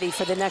players ready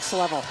for the next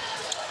level.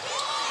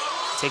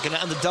 Taking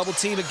on the double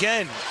team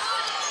again.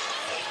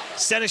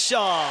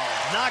 Seneschal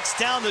knocks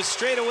down the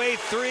straightaway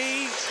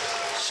three.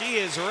 She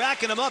is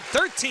racking them up.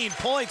 13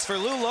 points for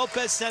Lou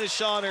Lopez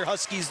Seneschal in her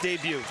Huskies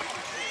debut.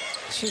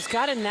 She's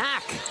got a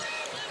knack.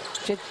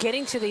 Just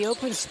getting to the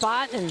open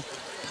spot, and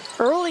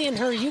early in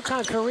her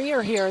UConn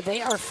career here,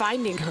 they are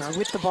finding her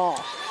with the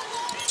ball.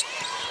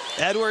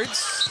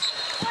 Edwards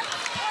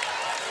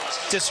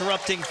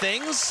disrupting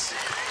things.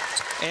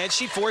 And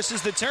she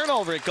forces the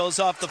turnover. It goes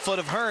off the foot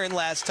of Hearn.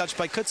 Last touch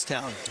by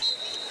Kurktown.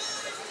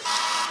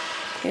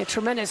 Yeah,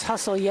 tremendous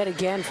hustle yet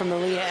again from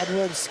Aaliyah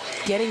Edwards,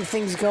 getting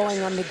things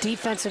going on the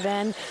defensive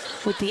end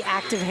with the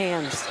active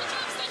hands.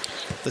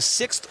 The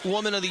 6th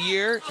Woman of the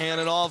Year and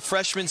an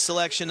all-freshman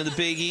selection of the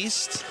Big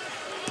East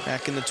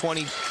back in the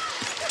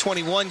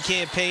 2021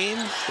 campaign,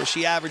 where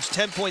she averaged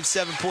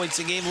 10.7 points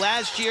a game.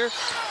 Last year,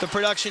 the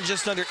production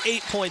just under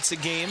 8 points a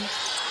game.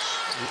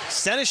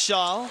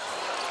 Seneschal,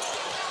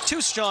 too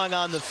strong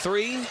on the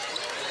 3.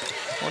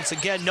 Once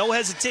again, no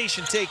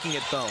hesitation taking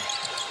it, though.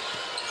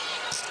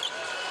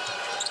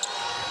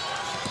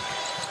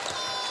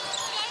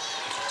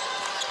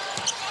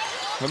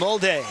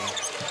 Remolde.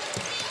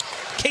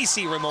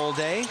 Casey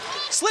Remolde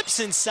slips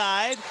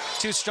inside.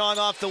 Too strong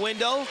off the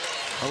window.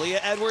 Aaliyah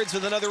Edwards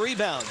with another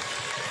rebound.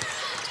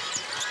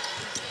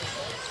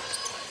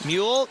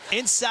 Mule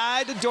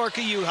inside to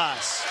Dorka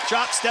Juhas.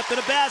 Drop step in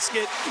a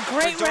basket.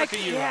 Great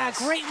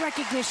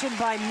recognition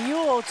by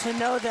Mule to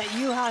know that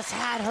Juhas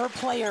had her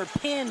player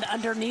pinned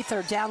underneath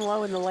her down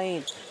low in the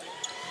lane.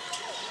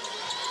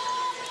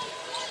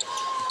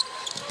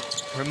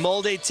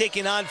 Remolde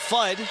taking on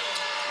Fudd.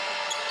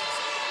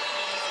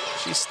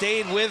 She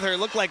stayed with her.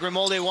 Looked like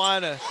Remolde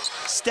wanted to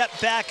step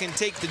back and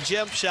take the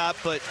jump shot,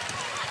 but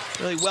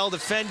really well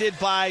defended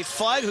by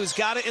Fudd, who's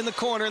got it in the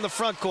corner in the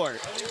front court.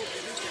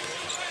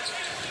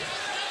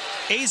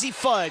 AZ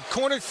Fudd,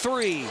 corner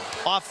 3,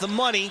 off the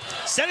money.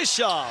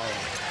 Seneschal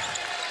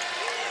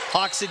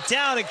hawks it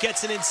down and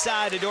gets it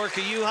inside to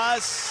Dorka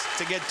Juhas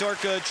to get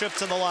Dorka a trip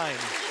to the line.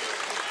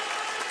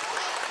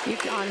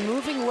 UConn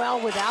moving well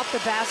without the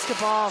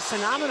basketball.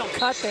 Phenomenal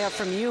cut there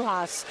from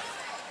Juhas.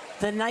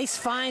 The nice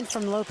find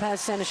from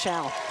Lopez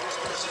Seneschal.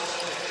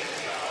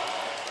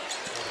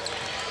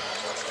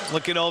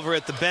 Looking over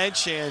at the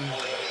bench, and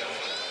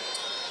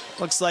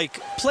looks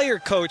like player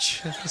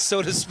coach,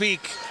 so to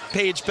speak,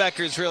 Paige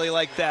Beckers really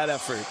liked that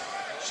effort.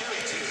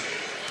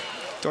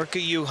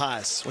 Dorka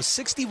Juhas was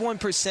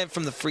 61%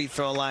 from the free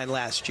throw line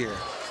last year.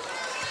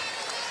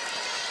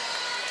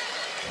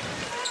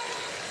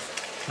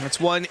 That's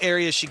one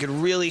area she could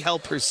really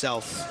help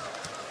herself.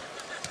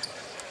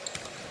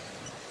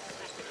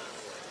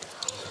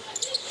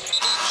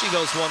 She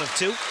goes 1 of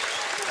 2.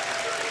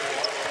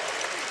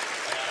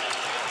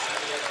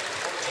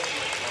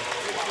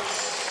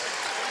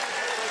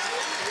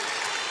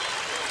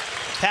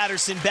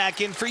 Patterson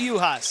back in for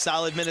Juhas.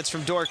 Solid minutes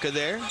from Dorka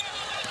there.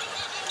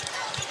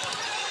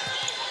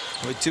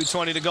 With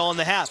 2:20 to go in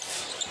the half.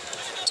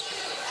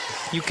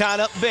 UConn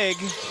up big.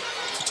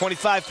 It's a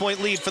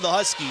 25-point lead for the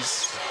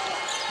Huskies.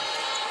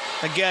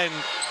 Again,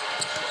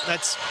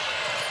 that's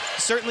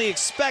certainly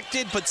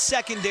expected, but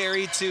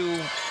secondary to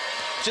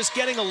just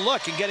getting a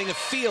look and getting a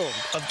feel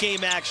of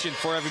game action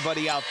for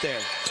everybody out there.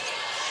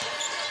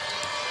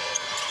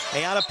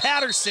 Ayanna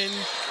Patterson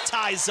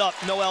ties up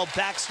Noelle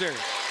Baxter.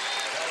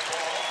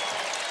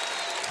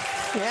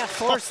 Yeah,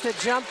 forced the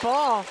jump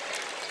ball.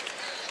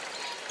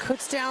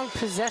 Cuts down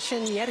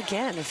possession yet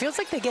again. It feels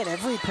like they get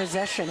every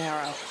possession,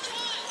 Arrow.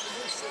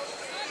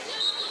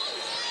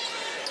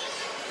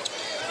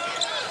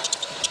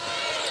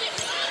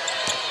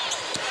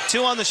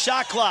 Two on the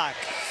shot clock.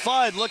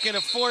 Fudd looking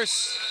to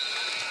force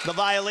the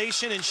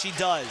violation, and she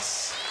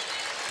does.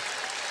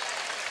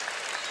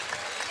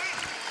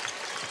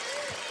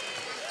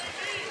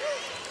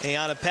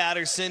 Ayanna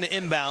Patterson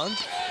inbound.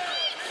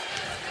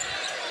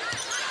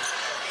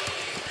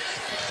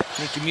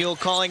 Nikki Mule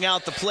calling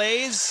out the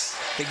plays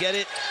to get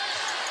it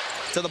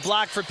to the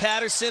block for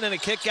Patterson, and a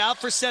kick out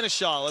for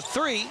Seneschal. A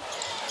 3.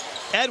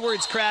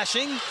 Edwards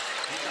crashing.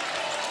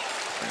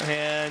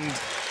 And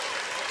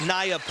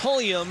Nia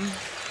Pulliam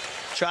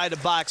tried to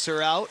box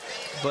her out,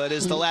 but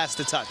is the last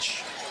to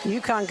touch.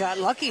 UConn got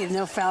lucky,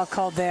 no foul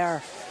called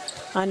there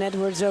on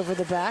Edwards over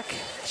the back.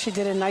 She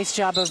did a nice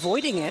job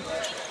avoiding it.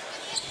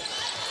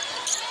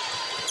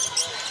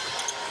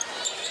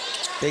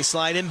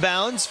 Baseline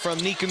inbounds from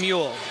Nika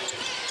Mule.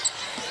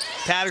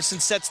 Patterson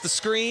sets the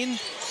screen.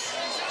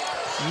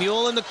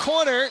 Mule in the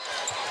corner,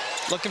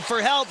 looking for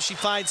help. She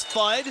finds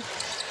Fudd.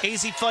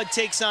 AZ Fudd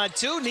takes on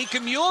 2. Nika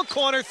Mule,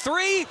 corner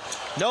 3.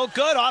 No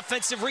good.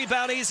 Offensive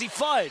rebound, AZ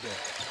Fudd.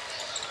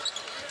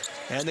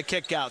 And the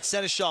kick out.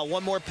 Seneschal,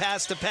 one more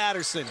pass to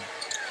Patterson.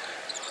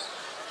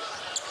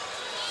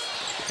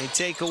 They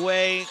take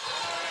away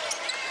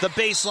the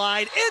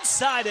baseline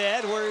inside to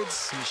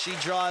Edwards. And she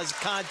draws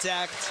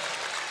contact.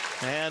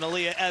 And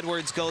Aaliyah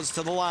Edwards goes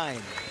to the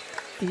line.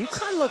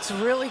 UConn looks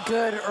really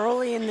good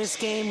early in this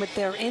game with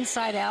their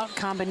inside-out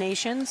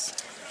combinations.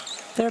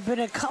 There have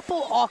been a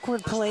couple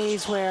awkward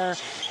plays where,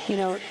 you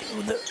know,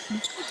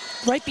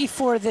 right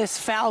before this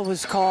foul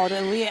was called,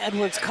 Aaliyah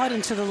Edwards cut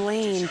into the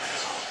lane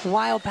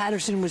while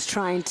Patterson was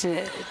trying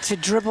to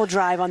dribble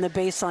drive on the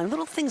baseline.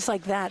 Little things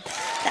like that.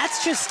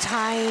 That's just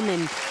time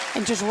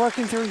and just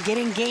working through and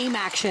getting game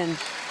action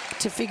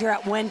to figure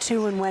out when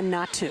to and when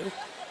not to.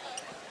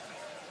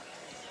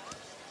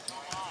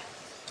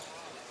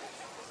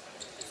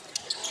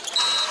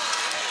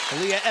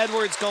 Aaliyah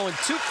Edwards going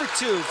 2 for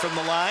 2 from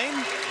the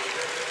line.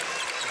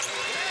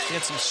 She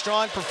had some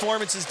strong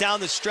performances down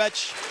the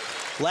stretch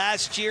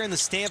last year in the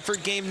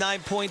Stanford game,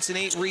 9 points and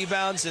 8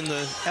 rebounds. In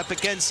the epic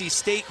NC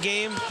State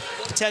game,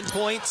 10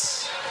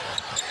 points.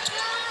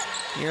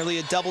 Nearly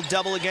a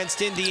double-double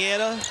against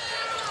Indiana.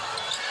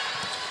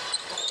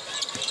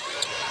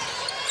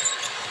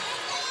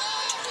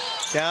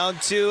 Down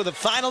to the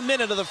final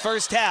minute of the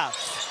first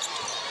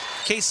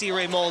half. Casey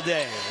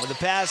Raymolde with a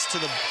pass to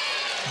the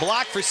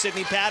block for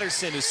Sydney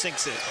Patterson, who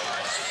sinks it.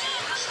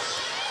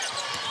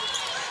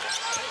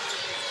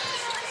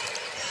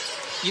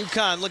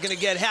 UConn looking to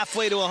get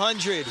halfway to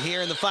 100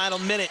 here in the final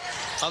minute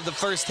of the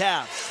first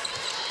half.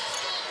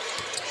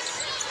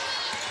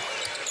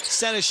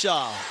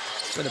 Seneschal,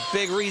 been a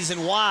big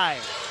reason why.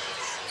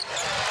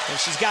 And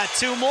she's got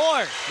 2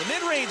 more. The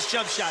mid-range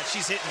jump shot.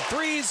 She's hitting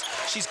threes,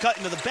 she's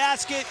cutting to the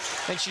basket,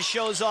 and she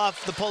shows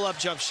off the pull-up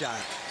jump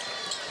shot.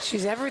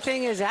 She's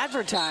everything as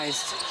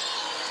advertised.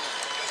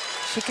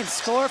 She can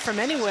score from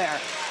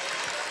anywhere.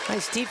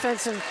 Nice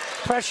defensive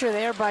pressure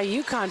there by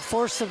UConn.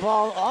 Force the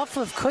ball off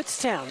of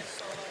Kurktown.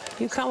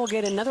 UConn will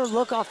get another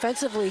look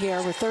offensively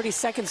here with 30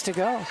 seconds to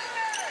go.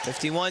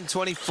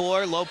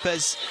 51-24,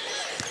 Lopez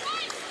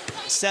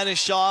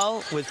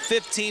Seneschal with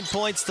 15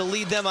 points to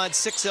lead them on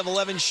 6 of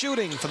 11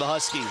 shooting for the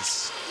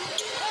Huskies.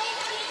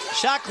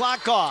 Shot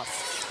clock off.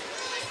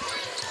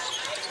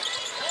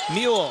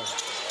 Mule.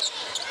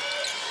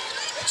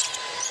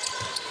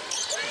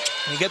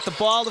 You get the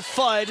ball to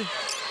Fudd.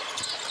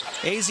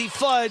 AZ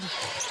Fudd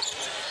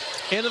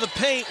into the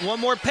paint. One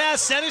more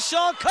pass.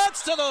 Seneschal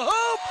cuts to the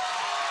hoop.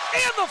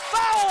 And the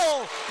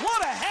foul.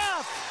 What a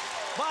half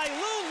by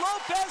Lou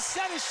Lopez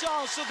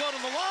Seneschal. She'll go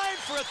to the line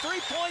for a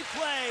 3-point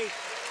play.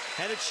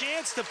 And a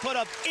chance to put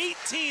up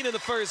 18 in the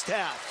first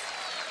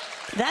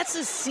half. That's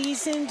a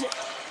seasoned,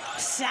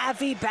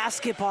 savvy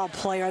basketball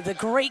player. The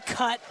great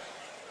cut.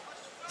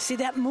 See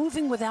that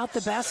moving without the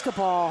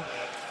basketball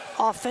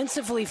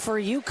offensively for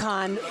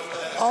UConn.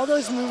 All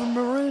those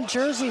maroon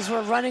jerseys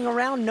were running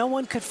around. No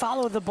one could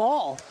follow the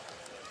ball.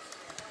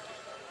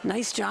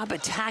 Nice job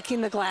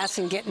attacking the glass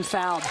and getting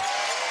fouled.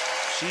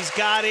 She's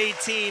got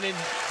 18, and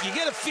you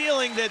get a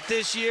feeling that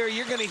this year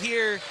you're going to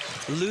hear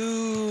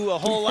Lou a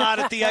whole lot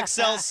at the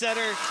XL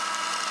Center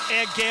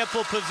and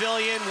Gamble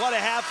Pavilion. What a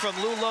half from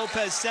Lou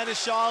Lopez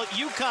Seneschal.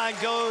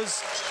 UConn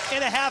goes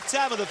in a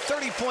halftime with a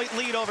 30-point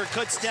lead over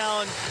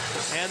Kurktown,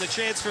 and the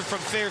transfer from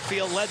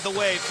Fairfield led the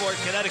way for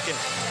Connecticut.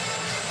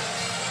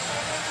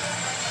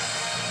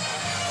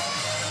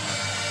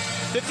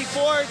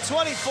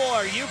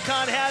 54-24,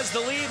 UConn has the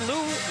lead.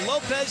 Lou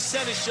Lopez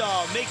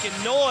Seneschal making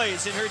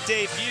noise in her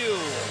debut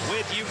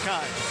with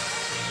UConn.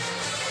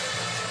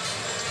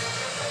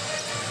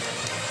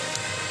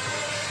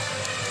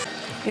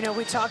 You know,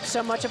 we talked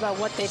so much about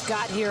what they've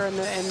got here in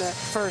the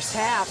first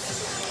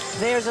half.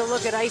 There's a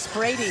look at Ice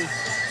Brady,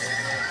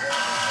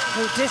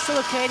 who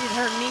dislocated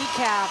her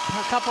kneecap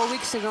a couple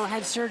weeks ago,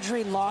 had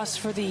surgery, lost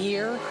for the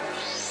year.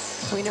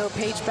 We know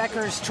Paige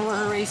Beckers tore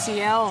her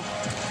ACL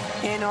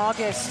in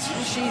August.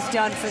 She's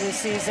done for the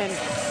season.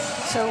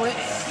 So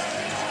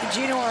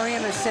Gino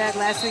Ariema said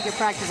last week at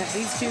practice, if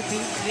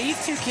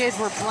these two kids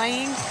were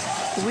playing,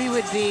 we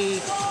would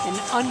be an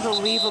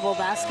unbelievable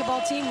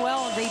basketball team.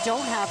 Well, they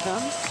don't have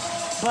them,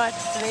 but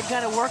they've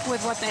got to work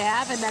with what they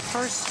have. In that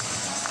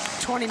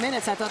first 20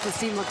 minutes, I thought this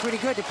team looked pretty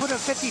good. They put up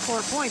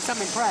 54 points. I'm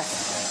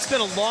impressed. It's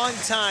been a long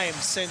time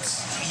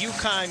since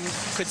UConn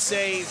could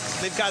say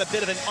they've got a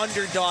bit of an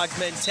underdog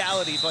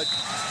mentality, but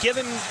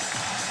given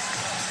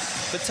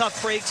the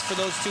tough breaks for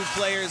those 2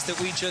 players that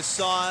we just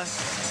saw,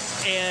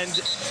 and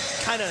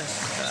kind of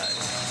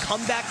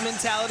comeback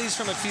mentalities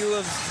from a few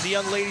of the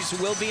young ladies who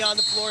will be on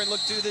the floor and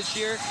look to this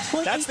year,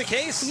 well, that's the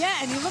case. Yeah,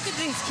 and you look at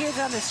these kids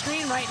on the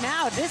screen right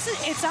now,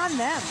 it's on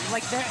them.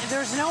 Like,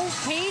 there's no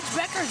Paige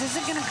Beckers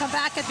isn't going to come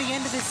back at the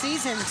end of the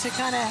season to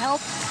kind of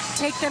help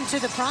take them to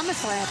the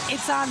promised land.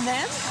 It's on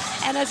them,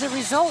 and as a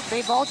result,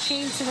 they've all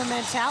changed in their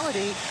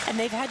mentality, and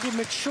they've had to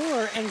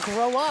mature and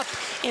grow up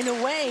in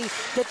a way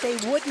that they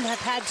wouldn't have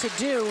had to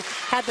do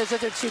had those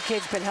other 2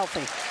 kids been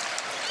healthy.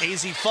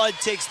 AZ Fudd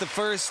takes the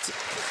first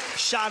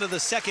shot of the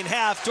second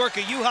half.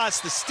 Dorka Juhas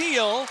the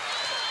steal.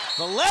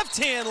 The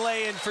left-hand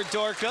lay-in for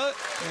Dorka.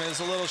 And it was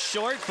a little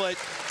short, but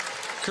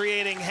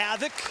creating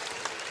havoc,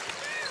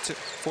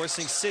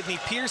 forcing Sydney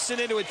Pearson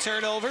into a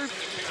turnover,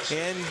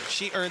 and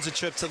she earns a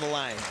trip to the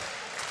line.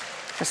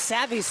 A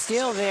savvy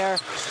steal there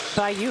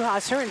by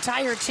Juhas. Her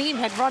entire team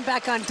had run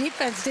back on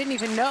defense, didn't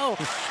even know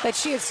that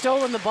she had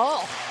stolen the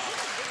ball.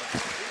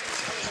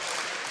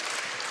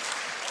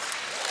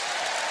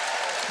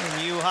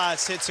 And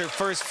Juhas hits her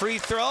first free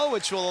throw,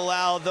 which will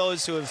allow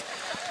those who have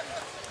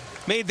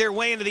made their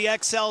way into the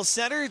XL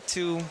Center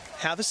to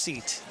have a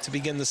seat to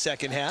begin the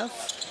second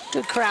half.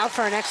 Good crowd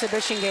for an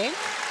exhibition game.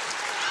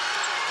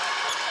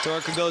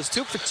 Dorka goes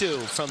 2 for 2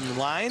 from the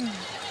line,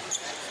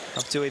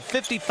 up to a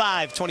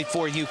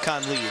 55-24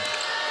 UConn lead.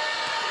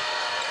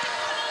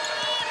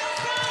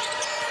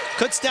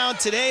 Kurktown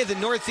today, the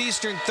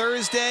Northeastern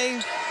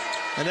Thursday,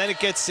 and then it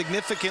gets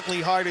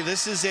significantly harder.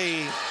 This is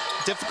a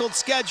difficult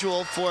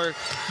schedule for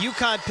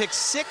UConn, picked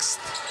 6th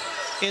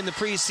in the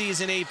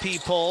preseason AP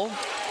poll.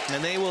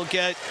 And they will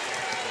get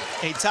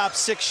a top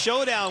 6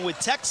 showdown with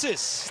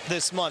Texas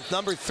this month.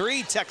 Number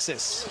 3,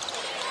 Texas.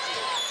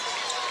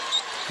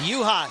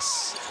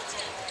 Juhas,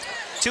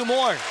 2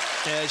 more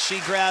as she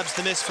grabs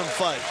the miss from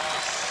Fudd.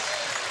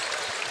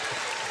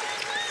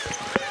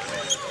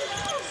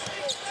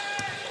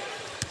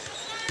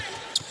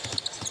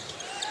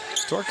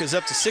 Dorka's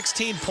up to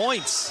 16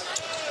 points.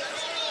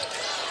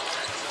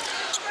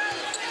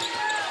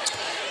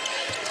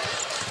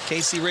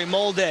 Casey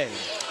Raymolde.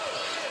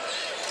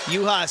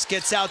 Juhas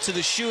gets out to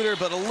the shooter,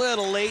 but a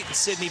little late, and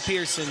Sydney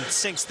Pearson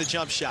sinks the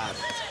jump shot.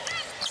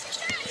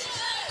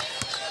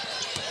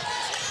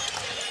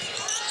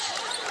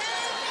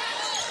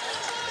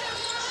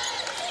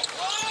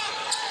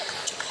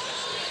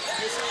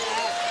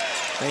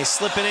 They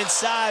slip it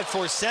inside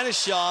for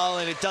Seneschal,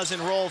 and it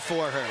doesn't roll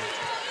for her.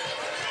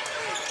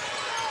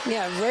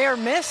 Yeah, rare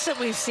miss that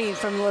we've seen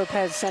from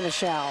Lopez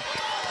Seneschal.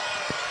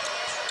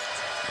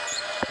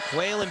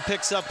 Whalen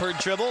picks up her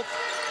dribble.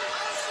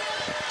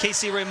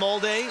 Casey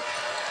Raymolde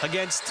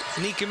against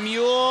Nika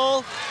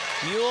Mule.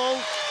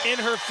 Mule in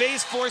her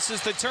face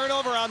forces the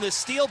turnover on the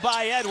steal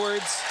by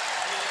Edwards,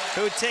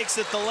 who takes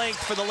it the length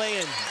for the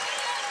lay-in.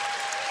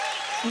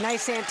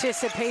 Nice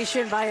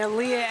anticipation by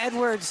Aaliyah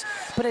Edwards,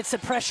 but it's the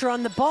pressure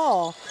on the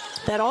ball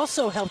that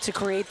also helped to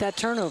create that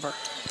turnover.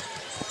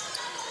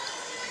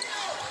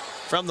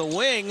 From the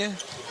wing,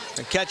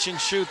 a catch and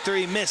shoot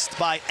 3 missed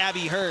by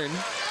Abby Hearn.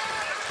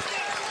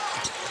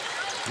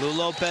 Lou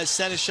Lopez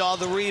Seneschal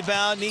the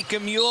rebound. Nika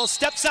Mule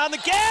steps on the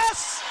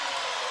gas.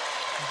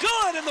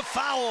 Good, and the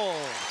foul.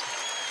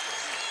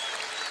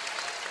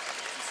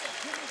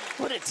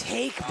 What a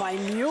take by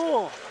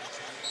Mule.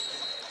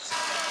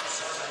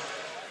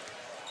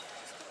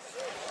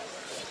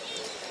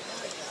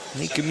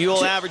 Nika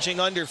Mule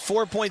averaging under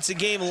 4 points a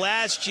game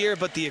last year,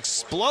 but the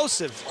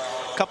explosive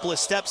couple of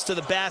steps to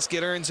the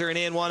basket earns her an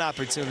and-1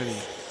 opportunity.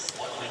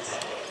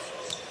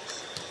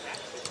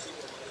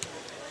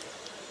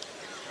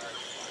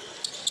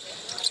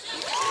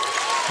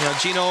 You know,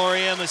 Gino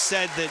Auriemma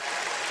said that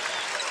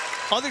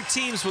other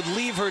teams would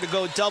leave her to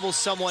go double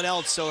someone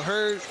else, so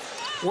her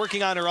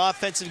working on her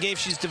offensive game,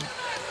 she's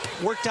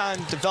worked on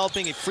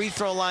developing a free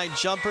throw line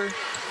jumper,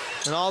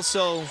 and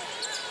also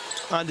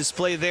on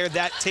display there,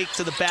 that take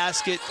to the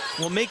basket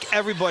will make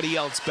everybody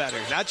else better.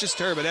 Not just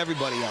her, but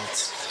everybody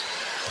else.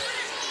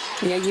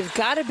 Yeah, you've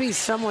got to be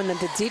someone that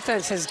the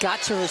defense has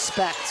got to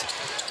respect.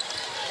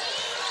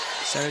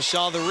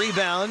 Seneschal the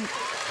rebound.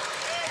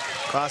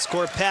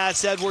 Cross-court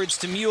pass, Edwards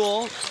to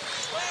Mule.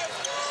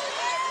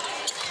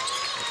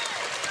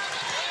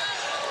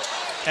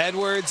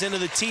 Edwards into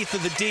the teeth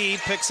of the D,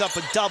 picks up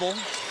a double.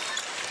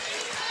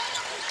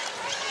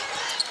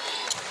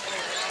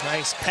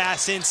 Nice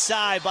pass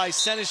inside by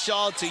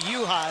Seneschal to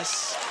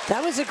Juhas.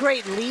 That was a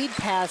great lead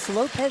pass.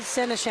 Lopez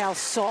Seneschal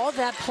saw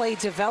that play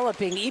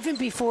developing even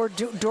before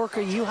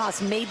Dorka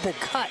Juhas made the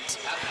cut.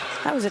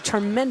 That was a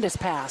tremendous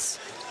pass.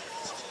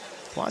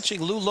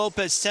 Watching Lou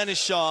Lopez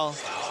Seneschal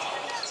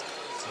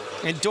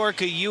and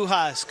Dorka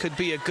Juhas could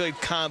be a good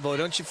combo.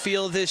 Don't you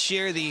feel this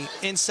year, the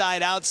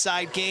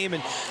inside-outside game?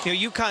 And, you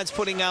know, UConn's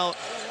putting out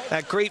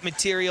that great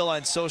material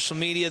on social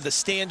media, The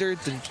Standard,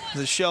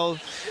 the show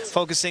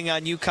focusing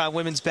on UConn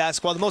women's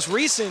basketball. The most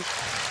recent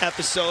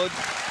episode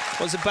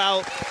was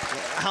about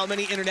how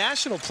many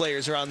international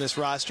players are on this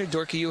roster.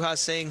 Dorka Juhas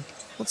saying,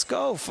 let's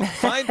go,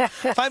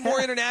 find more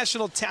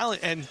international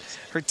talent. And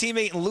her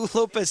teammate Lou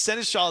Lopez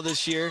Seneschal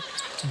this year,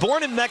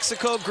 born in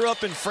Mexico, grew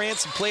up in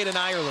France, and played in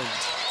Ireland.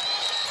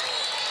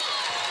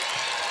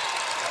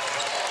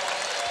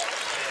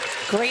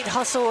 Great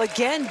hustle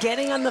again,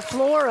 getting on the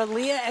floor,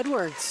 Aaliyah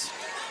Edwards.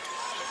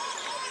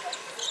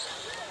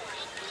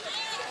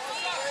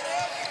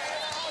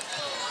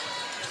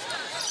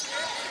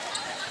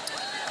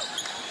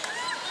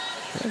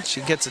 And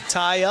she gets a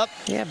tie up.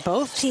 Yeah,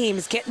 both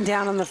teams getting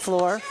down on the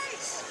floor,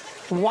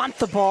 want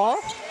the ball.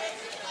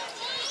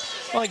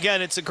 Well,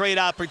 again, it's a great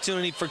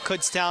opportunity for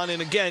Kurktown,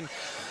 and again,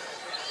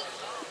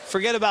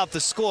 forget about the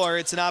score.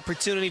 It's an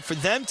opportunity for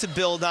them to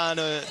build on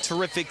a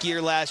terrific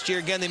year last year.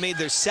 Again, they made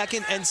their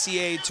second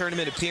NCAA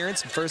tournament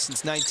appearance, and first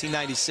since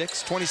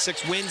 1996.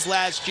 26 wins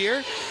last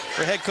year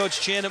for head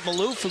coach Janet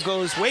Maloof, who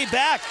goes way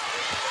back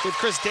with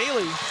Chris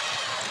Daly.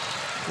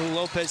 Lou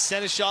Lopez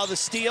Seneschal the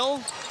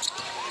steal.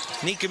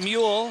 Nika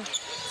Mule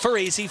for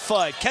AZ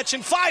Fudd.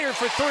 Catching fire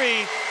for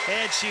 3,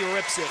 and she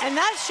rips it. And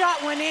that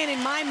shot went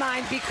in my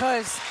mind,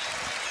 because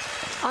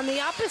on the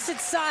opposite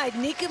side,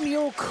 Nika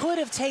Mule could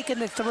have taken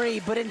the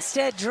 3, but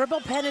instead dribble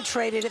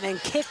penetrated and then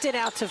kicked it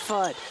out to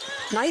Fudd.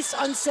 Nice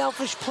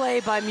unselfish play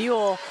by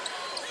Mule.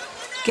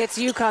 Gets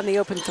UConn the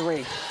open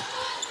 3.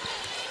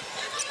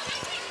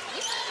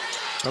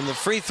 From the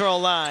free throw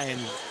line,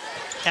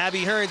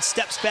 Abby Hearn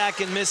steps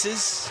back and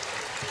misses.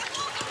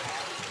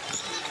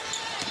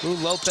 Lou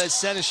Lopez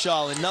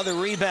Seneschal, another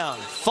rebound.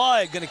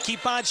 Fudd gonna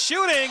keep on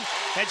shooting,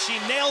 and she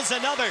nails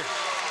another.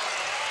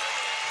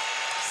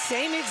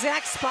 Same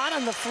exact spot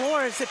on the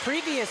floor as the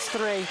previous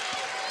 3.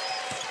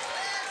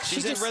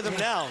 She's in rhythm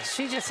now.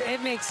 She just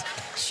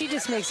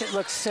makes it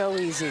look so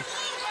easy.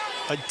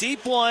 A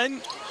deep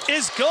one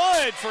is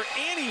good for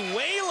Annie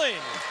Whalen.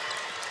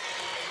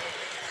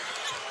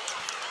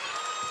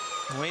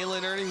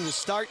 Whalen earning the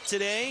start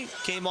today.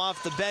 Came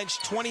off the bench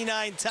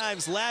 29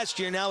 times last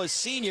year. Now a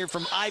senior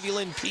from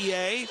Ivyland,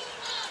 PA.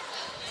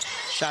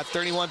 Shot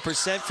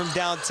 31% from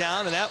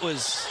downtown, and that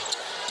was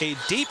a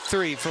deep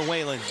three for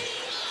Whalen.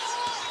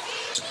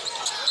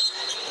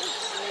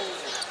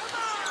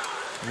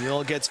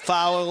 Mule gets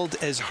fouled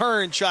as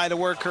Hearn tried to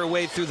work her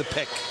way through the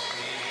pick.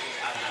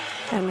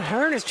 And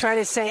Hearn is trying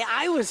to say,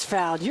 I was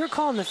fouled. You're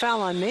calling the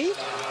foul on me?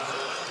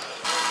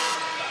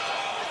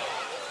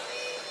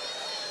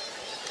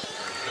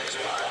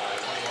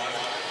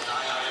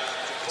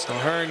 So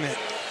Hearn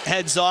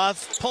heads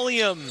off.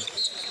 Pulliam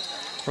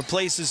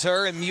replaces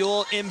her, and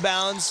Mule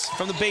inbounds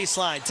from the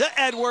baseline to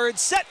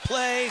Edwards. Set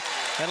play,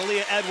 and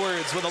Aaliyah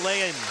Edwards with a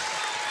lay-in.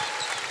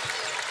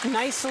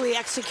 Nicely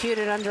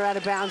executed under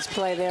out-of-bounds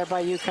play there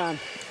by UConn.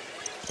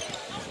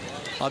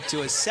 Up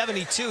to a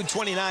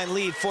 72-29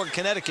 lead for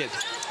Connecticut.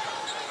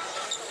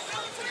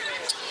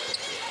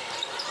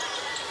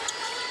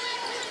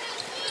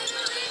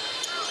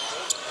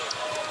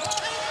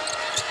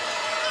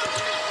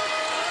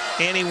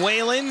 Annie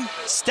Whalen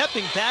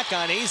stepping back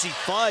on AZ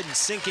Fudd and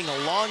sinking a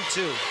long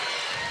two.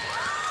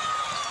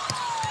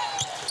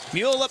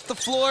 Mule up the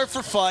floor for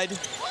Fudd.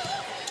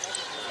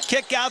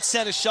 Kick out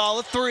Seneschal,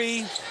 a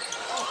three.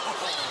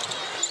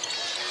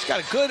 She's got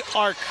a good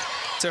arc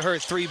to her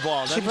three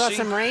ball, doesn't she? Brought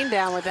some rain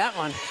down with that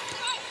one.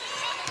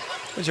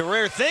 It's a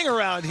rare thing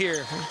around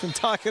here. We've been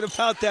talking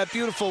about that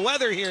beautiful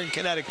weather here in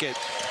Connecticut.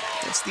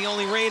 It's the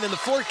only rain in the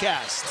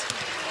forecast.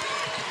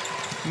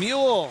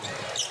 Mule.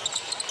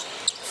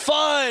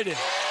 Fudd.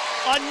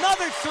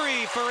 Another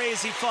three for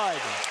AZ Fudd.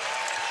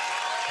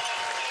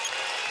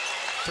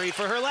 Three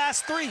for her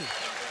last three.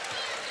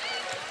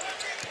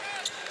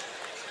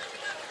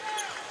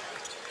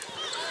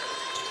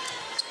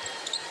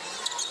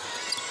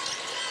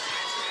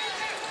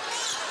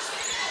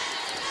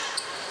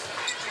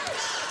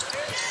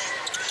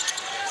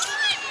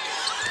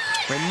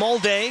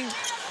 Molde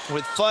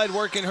with Fudd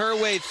working her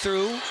way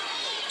through.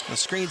 A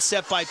screen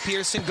set by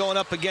Pearson going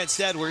up against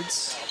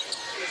Edwards.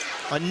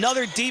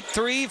 Another deep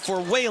three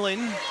for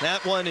Whalen.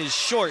 That one is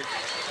short.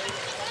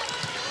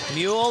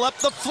 Mule up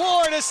the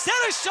floor to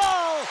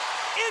Seneschal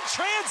in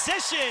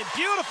transition.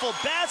 Beautiful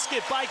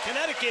basket by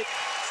Connecticut.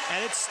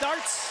 And it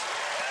starts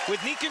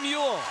with Nika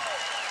Mule.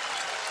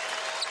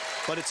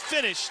 But it's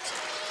finished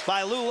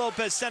by Lou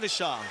Lopez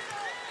Seneschal.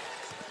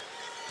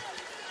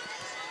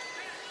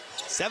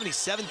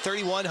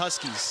 77-31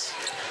 Huskies.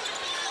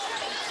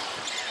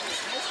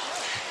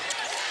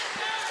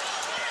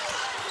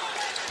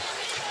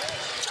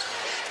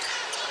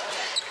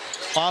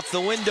 Off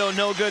the window,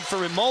 no good for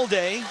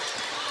Imolde.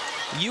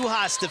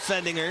 Uhas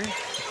defending her.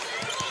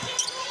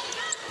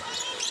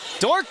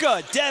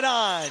 Dorka dead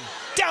on.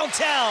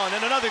 Downtown,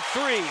 and another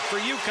three for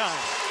UConn.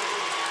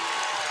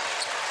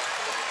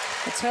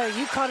 I tell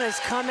you, UConn has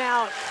come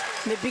out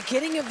in the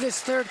beginning of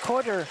this third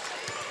quarter,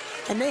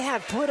 and they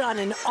have put on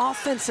an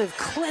offensive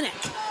clinic.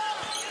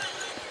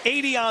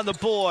 80 on the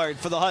board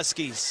for the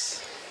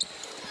Huskies.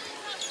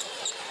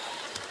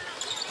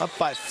 Up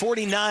by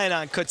 49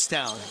 on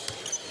Kurktown.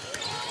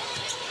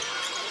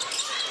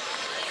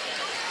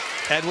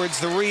 Edwards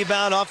the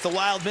rebound off the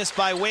wild miss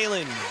by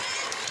Whalen.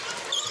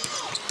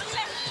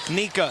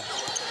 Nika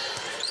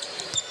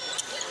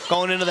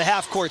going into the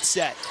half-court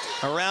set.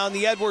 Around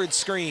the Edwards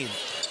screen.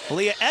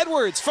 Leah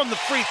Edwards from the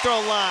free throw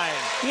line.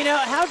 You know,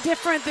 how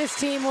different this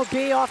team will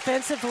be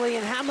offensively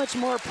and how much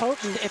more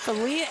potent if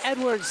Aaliyah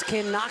Edwards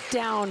can knock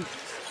down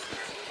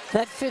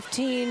that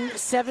 15,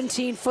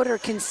 17-footer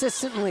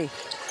consistently.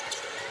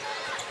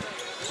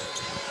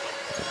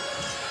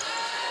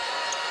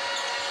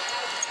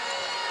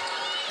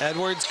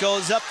 Edwards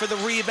goes up for the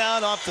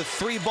rebound off the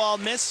three-ball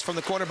miss from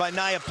the corner by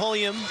Nia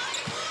Pulliam.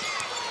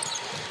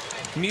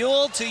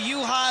 Mule to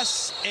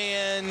Uhas,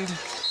 and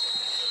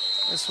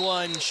this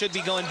one should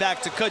be going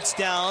back to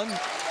Kurktown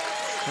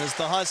as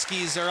the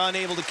Huskies are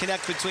unable to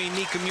connect between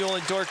Nika Mule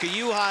and Dorka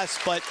Uhas,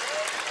 but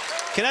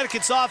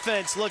Connecticut's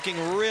offense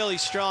looking really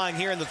strong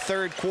here in the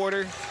third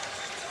quarter.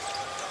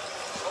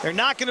 They're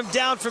knocking them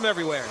down from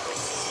everywhere.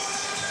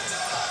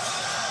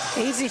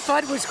 AZ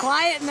Fudd was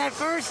quiet in that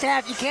first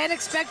half. You can't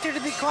expect her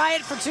to be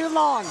quiet for too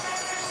long.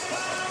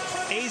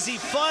 AZ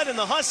Fudd and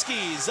the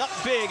Huskies up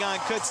big on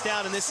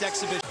Kurktown in this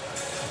exhibition.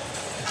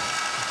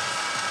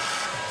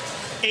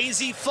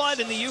 AZ Fudd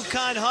and the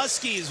UConn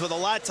Huskies with a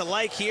lot to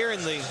like here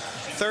in the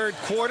third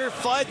quarter.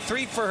 Fudd,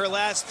 3 for her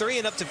last 3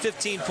 and up to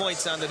 15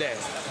 points on the day.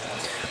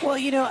 Well,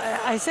 you know,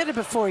 I said it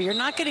before, you're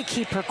not going to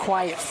keep her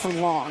quiet for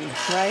long,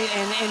 right?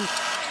 And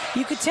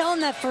you could tell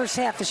in that first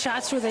half, the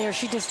shots were there.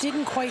 She just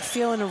didn't quite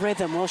feel in a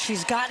rhythm. Well,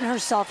 she's gotten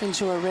herself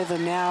into a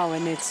rhythm now,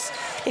 and it's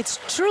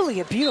truly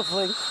a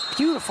beautiful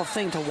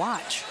thing to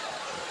watch.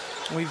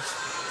 We've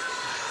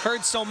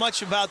heard so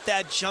much about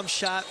that jump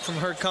shot from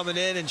her coming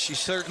in, and she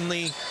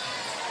certainly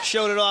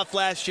showed it off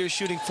last year,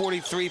 shooting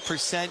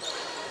 43%.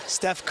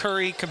 Steph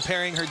Curry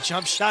comparing her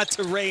jump shot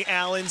to Ray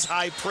Allen's,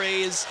 high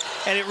praise,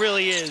 and it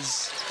really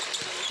is.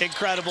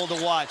 incredible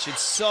to watch.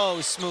 It's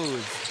so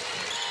smooth.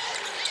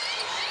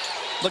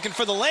 Looking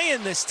for the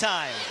lay-in this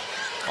time.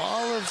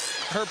 All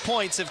of her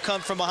points have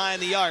come from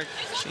behind the arc.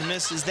 She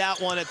misses that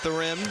one at the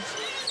rim.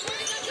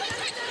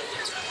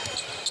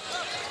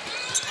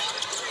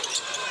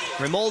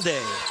 Remolde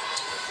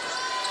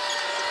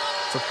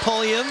for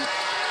Pulliam.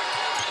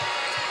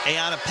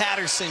 Ayanna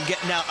Patterson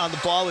getting out on the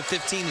ball with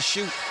 15 to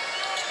shoot.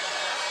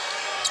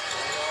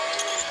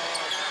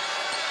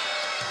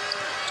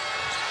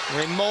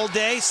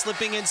 Remolde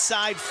slipping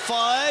inside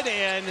Fudd,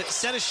 and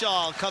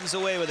Seneschal comes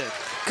away with it.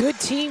 Good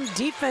team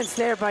defense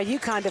there by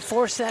UConn to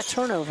force that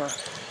turnover.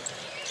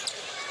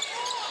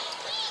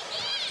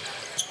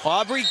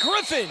 Aubrey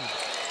Griffin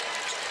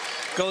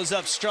goes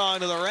up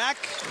strong to the rack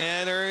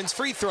and earns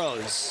free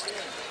throws.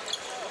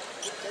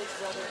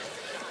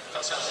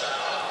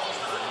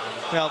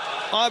 Well,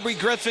 Aubrey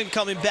Griffin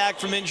coming back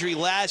from injury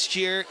last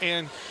year,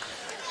 and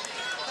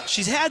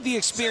she's had the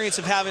experience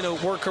of having to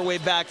work her way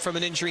back from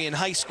an injury in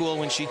high school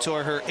when she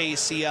tore her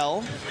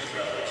ACL.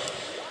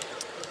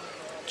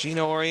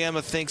 Gino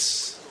Auriemma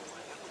thinks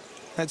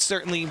that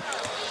certainly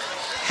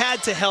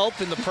had to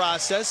help in the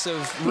process of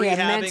rehabbing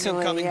mentally,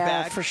 and coming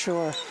back. For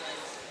sure.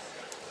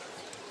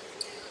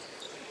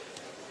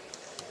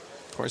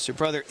 Of course, her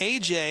brother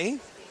AJ,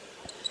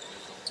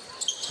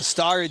 a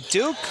star at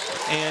Duke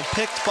and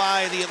picked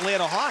by the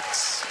Atlanta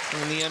Hawks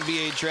in the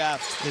NBA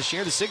draft this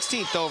year, the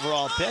 16th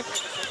overall pick.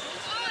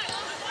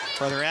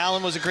 Brother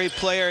Allen was a great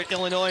player at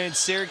Illinois and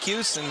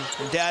Syracuse,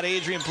 and dad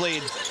Adrian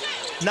played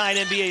 9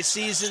 NBA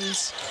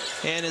seasons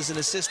and is an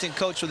assistant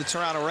coach with the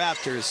Toronto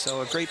Raptors.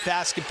 So a great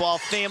basketball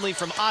family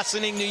from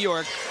Ossining, New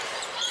York.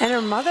 And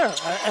her mother,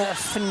 a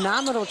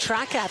phenomenal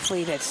track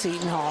athlete at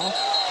Seton Hall.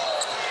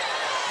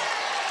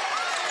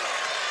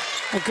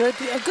 A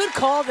good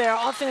call there,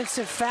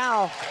 offensive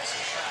foul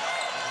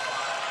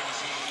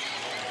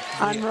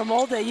on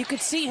Remolde. You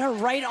could see her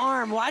right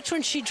arm. Watch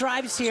when she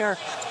drives here.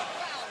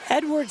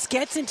 Edwards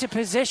gets into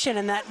position,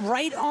 and that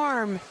right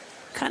arm,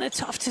 kind of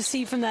tough to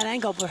see from that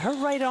angle, but her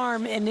right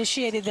arm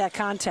initiated that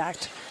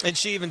contact. And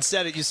she even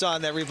said it. You saw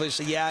in that replay.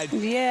 She said, yeah, I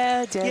did.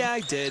 Yeah, I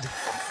did.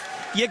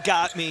 You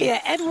got me.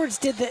 Yeah, Edwards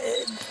did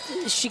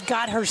she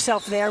got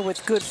herself there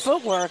with good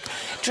footwork,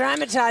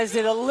 dramatized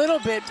it a little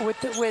bit with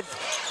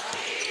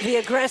the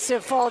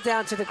aggressive fall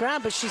down to the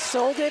ground, but she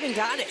sold it and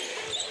got it.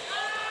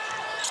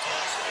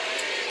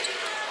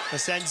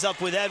 This ends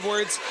up with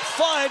Edwards.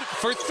 Fudd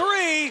for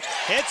 3.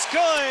 It's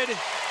good.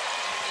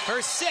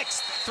 Her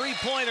 6th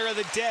three-pointer of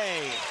the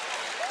day.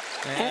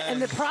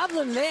 And the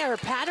problem there,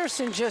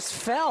 Patterson just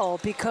fell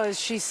because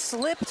she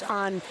slipped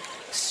on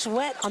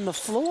sweat on the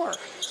floor.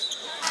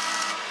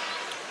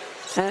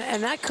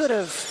 And that could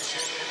have,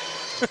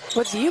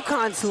 with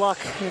UConn's luck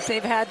that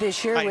they've had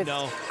this year with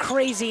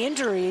crazy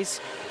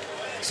injuries.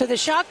 So the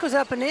shot goes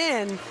up and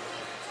in.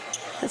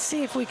 Let's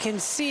see if we can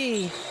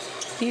see.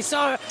 You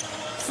saw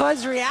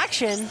Fudd's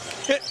reaction.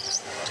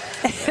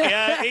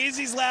 Yeah,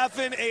 AZ's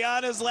laughing,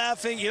 Ayanna's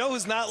laughing. You know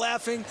who's not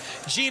laughing?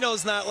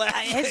 Gino's not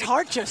laughing. His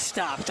heart just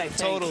stopped, I think.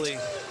 Totally.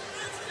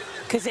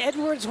 Because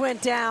Edwards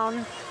went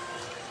down,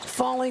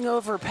 falling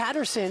over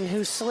Patterson,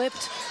 who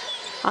slipped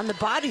on the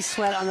body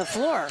sweat on the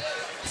floor.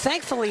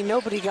 Thankfully,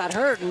 nobody got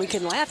hurt, and we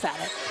can laugh at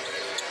it.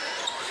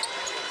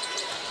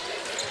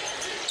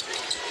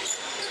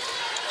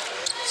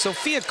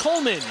 Sophia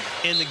Coleman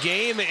in the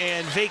game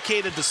and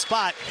vacated the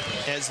spot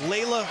as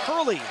Layla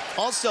Hurley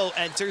also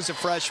enters, a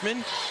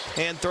freshman,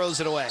 and throws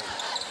it away.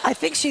 I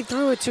think she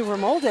threw it to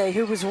Remolde,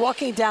 who was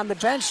walking down the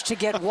bench to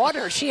get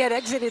water. She had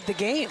exited the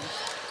game.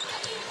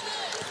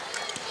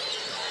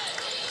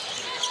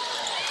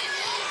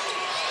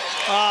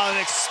 Oh,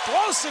 an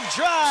explosive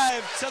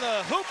drive to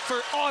the hoop for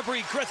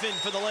Aubrey Griffin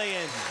for the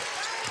lay-in.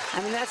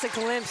 I mean, that's a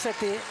glimpse at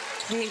the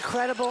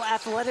incredible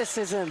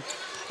athleticism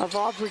of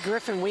Aubrey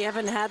Griffin. We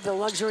haven't had the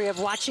luxury of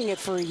watching it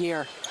for a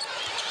year.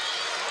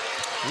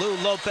 Lou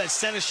Lopez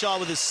Seneschal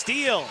with a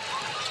steal.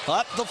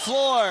 Up the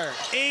floor,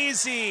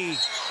 AZ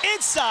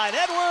inside,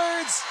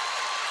 Edwards.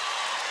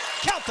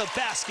 Count the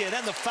basket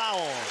and the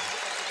foul.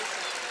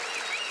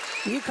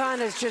 UConn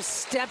has just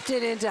stepped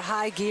it into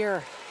high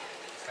gear.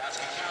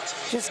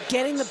 Just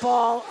getting the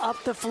ball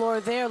up the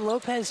floor there.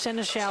 Lopez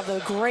Seneschal,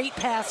 the great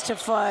pass to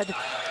Fudd.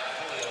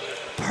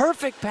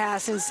 Perfect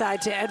pass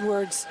inside to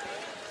Edwards.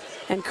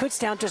 And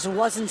Kurktown just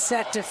wasn't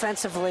set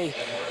defensively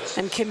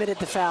and committed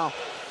the foul.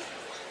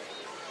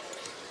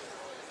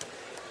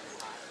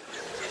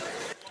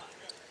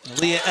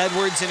 Leah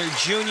Edwards in her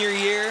junior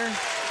year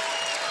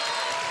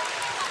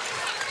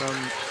from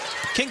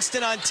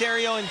Kingston,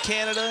 Ontario in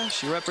Canada.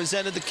 She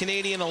represented the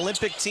Canadian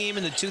Olympic team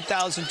in the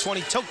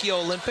 2020 Tokyo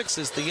Olympics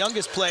as the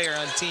youngest player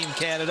on Team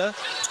Canada.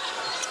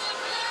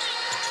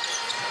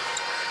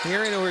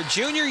 Here into her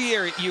junior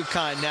year at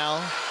UConn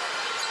now.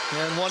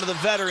 And one of the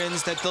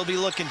veterans that they'll be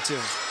looking to.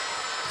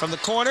 From the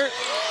corner,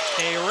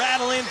 a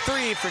rattling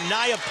 3 for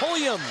Nia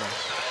Pulliam.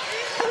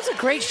 That was a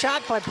great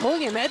shot by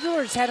Pulliam.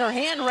 Edwards had her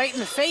hand right in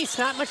the face.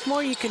 Not much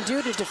more you can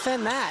do to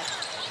defend that.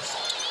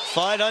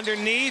 Fudd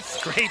underneath.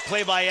 Great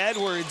play by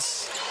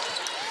Edwards.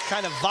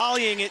 Kind of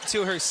volleying it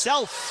to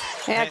herself.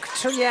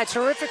 Yeah,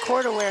 terrific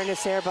court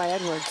awareness there by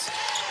Edwards.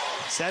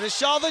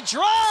 Seneschal, the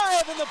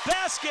drive in the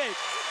basket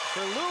for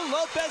Lou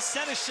Lopez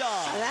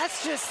Seneschal.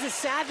 That's just the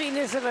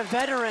savviness of a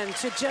veteran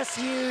to just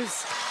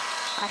use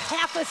a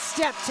half a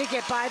step to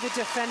get by the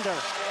defender.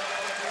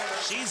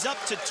 She's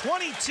up to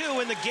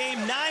 22 in the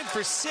game, 9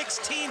 for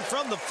 16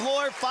 from the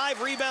floor,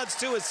 5 rebounds,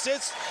 2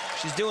 assists.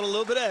 She's doing a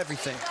little bit of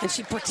everything. And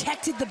she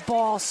protected the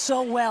ball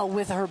so well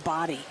with her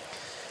body.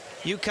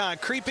 UConn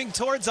creeping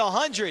towards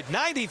 100,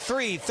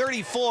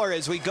 93-34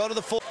 as we go to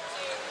the fourth.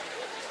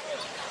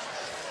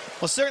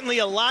 Well, certainly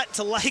a lot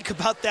to like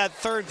about that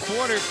third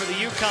quarter for the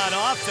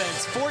UConn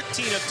offense.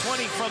 14 of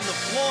 20 from the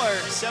floor,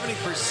 70%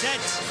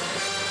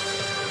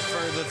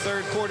 for the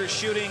third quarter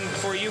shooting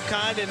for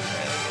UConn, and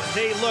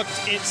they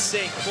looked in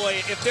sync.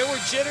 Boy, if there were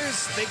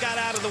jitters, they got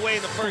out of the way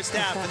in the first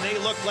half, and they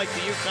looked like the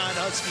UConn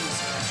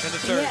Huskies in the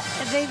third. Yeah,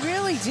 they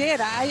really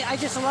did. I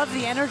just love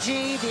the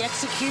energy, the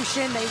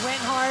execution. They went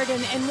hard,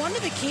 and one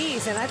of the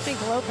keys, and I think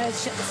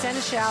Lopez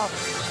Seneschal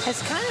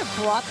has kind of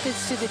brought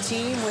this to the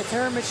team with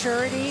her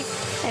maturity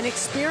and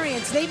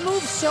experience. They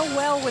move so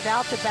well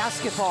without the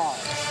basketball.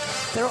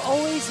 They're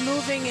always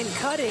moving and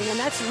cutting, and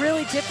that's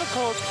really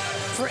difficult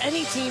for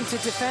any team to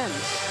defend.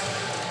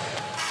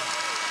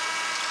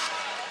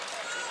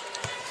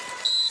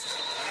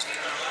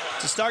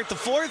 To start the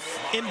fourth,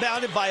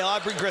 inbounded by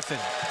Aubrey Griffin.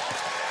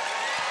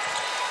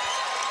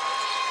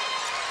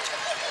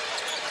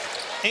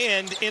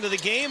 And into the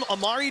game,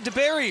 Amari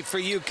DeBerry for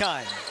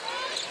UConn.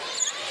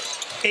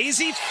 AZ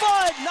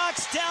Fudd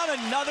knocks down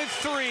another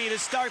 3 to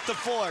start the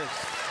fourth.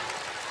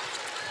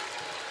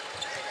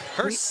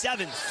 Her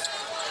 7th.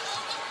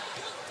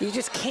 You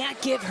just can't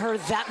give her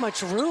that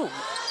much room.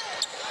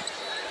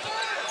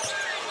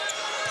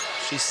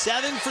 She's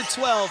 7 for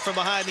 12 from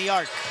behind the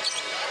arc.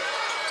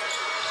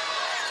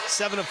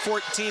 7 of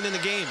 14 in the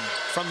game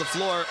from the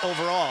floor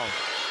overall.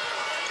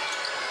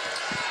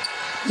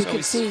 You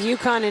can see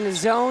UConn in a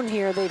zone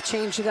here. They've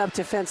changed it up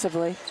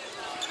defensively.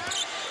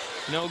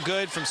 No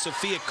good from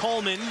Sophia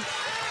Coleman.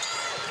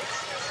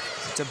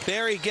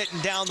 DeBerry getting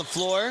down the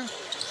floor.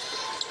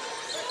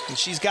 And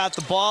she's got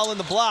the ball in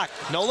the block.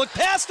 No look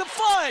pass to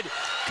Fudd.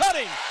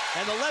 Cutting.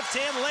 And the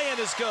left-hand lay-in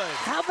is good.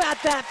 How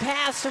about that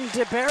pass from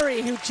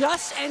DeBerry, who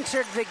just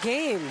entered the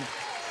game?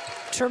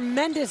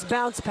 Tremendous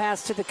bounce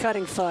pass to the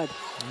cutting Fudd.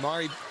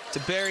 Amari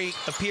DeBerry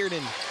appeared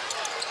in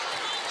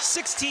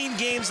 16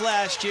 games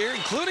last year,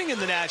 including in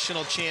the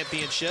national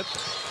championship.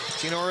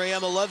 Gina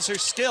Auriemma loves her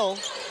still.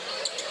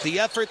 The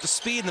effort, the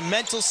speed, the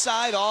mental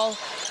side, all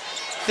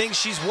things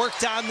she's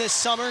worked on this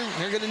summer.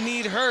 They're going to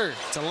need her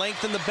to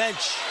lengthen the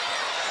bench.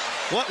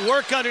 What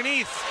work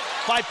underneath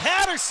by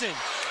Patterson.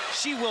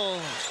 She will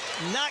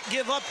not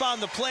give up on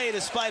the play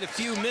despite a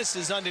few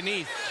misses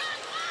underneath.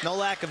 No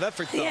lack of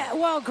effort, though. Yeah,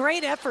 well,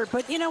 great effort,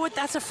 but you know what?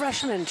 That's a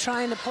freshman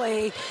trying to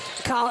play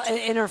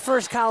in her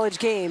first college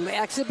game.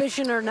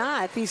 Exhibition or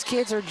not, these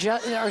kids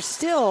are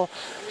still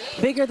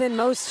bigger than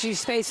most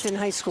she's faced in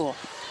high school.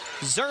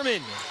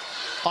 Zerman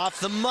off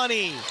the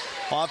money.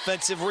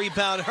 Offensive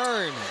rebound,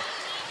 Hearn.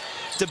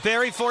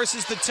 DeBerry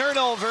forces the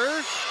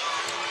turnover.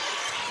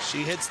 She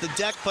hits the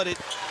deck, but it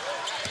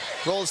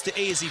rolls to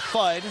AZ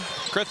Fudd.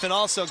 Griffin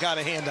also got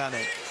a hand on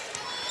it.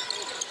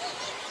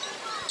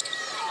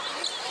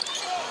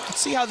 Let's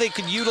see how they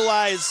could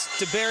utilize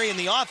DeBerry in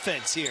the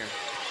offense here.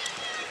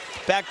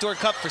 Backdoor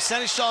cut for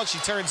Seneschal. She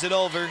turns it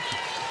over.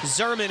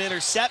 Zerman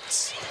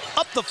intercepts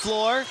up the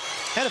floor.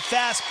 And a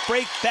fast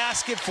break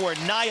basket for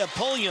Naya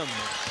Pulliam.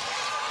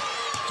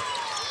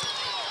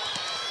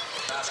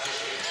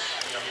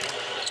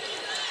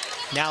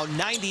 Now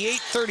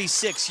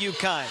 98-36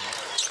 UConn.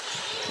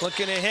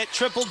 Looking to hit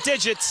triple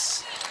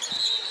digits.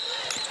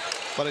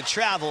 But a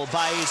travel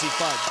by AZ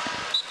Fudd.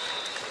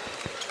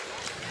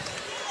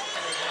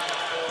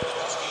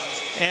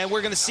 And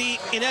we're going to see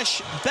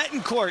Ines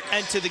Betancourt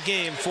enter the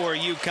game for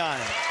UConn.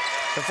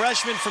 The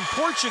freshman from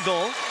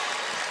Portugal.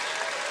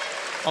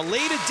 A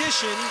late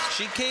addition.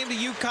 She came to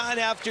UConn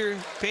after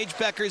Paige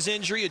Becker's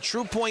injury, a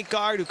true point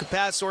guard who could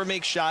pass or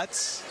make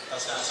shots.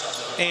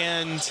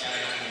 And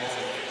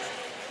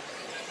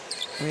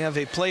we have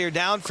a player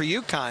down for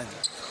UConn.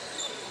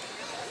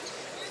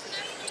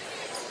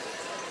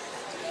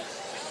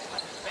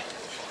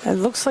 It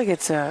looks like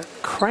it's a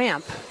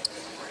cramp.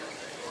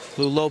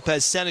 Lou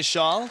Lopez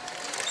Seneschal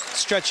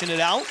stretching it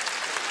out.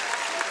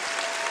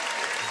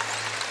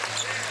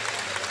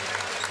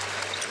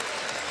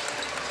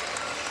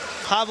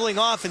 Hobbling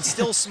off and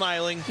still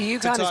smiling.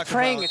 UConn is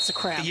praying it's a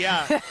cramp.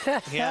 Yeah,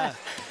 yeah.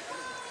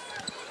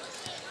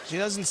 She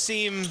doesn't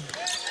seem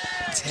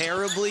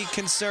terribly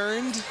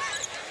concerned.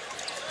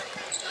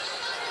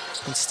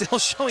 And still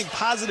showing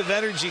positive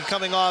energy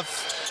coming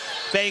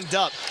off banged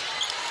up.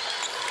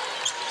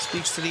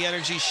 Speaks to the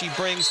energy she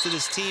brings to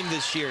this team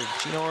this year.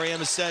 Gina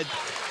Auriemma said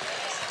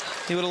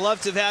he would have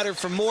loved to have had her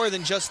for more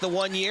than just the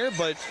 1 year,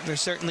 but they're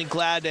certainly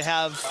glad to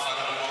have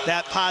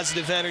that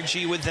positive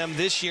energy with them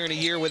this year in a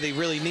year where they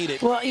really need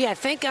it. Well, yeah,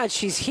 thank God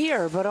she's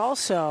here, but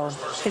also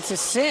it's a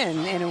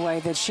sin in a way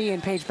that she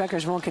and Paige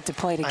Beckers won't get to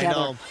play together.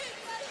 I know.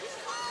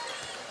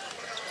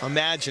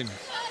 Imagine.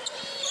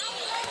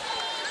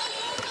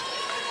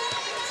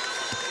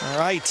 All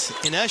right,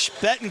 Inesh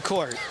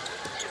Betancourt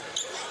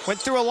went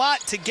through a lot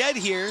to get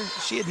here.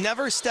 She had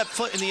never stepped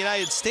foot in the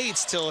United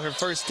States till her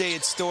first day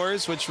at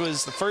Storrs, which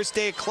was the first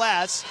day of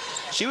class.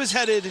 She was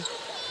headed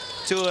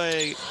to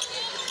a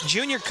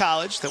junior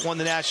college that won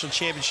the national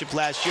championship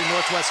last year,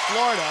 Northwest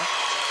Florida.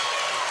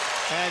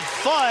 And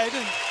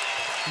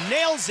Fudd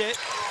nails it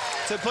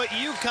to put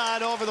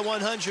UConn over the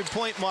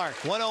 100-point mark,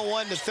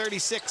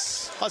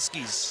 101-36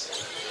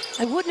 Huskies.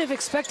 I wouldn't have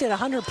expected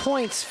 100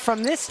 points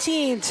from this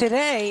team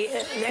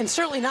today, and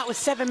certainly not with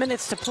 7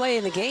 minutes to play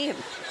in the game.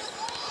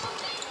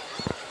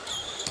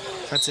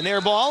 That's an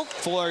air ball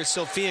for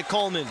Sophia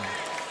Coleman.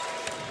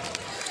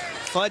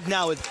 Fudd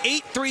now with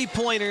 8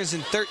 3-pointers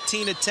in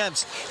 13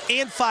 attempts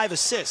and 5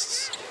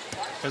 assists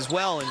as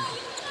well, and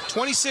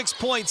 26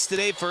 points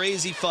today for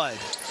AZ Fudd.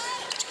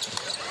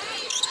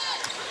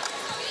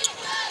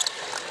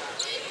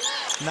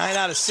 9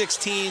 out of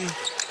 16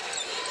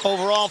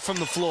 overall from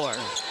the floor.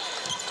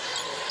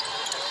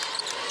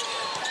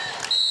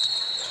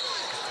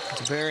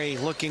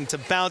 DeBerry looking to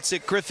bounce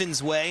it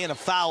Griffin's way, and a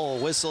foul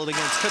whistled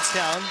against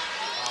Kurktown.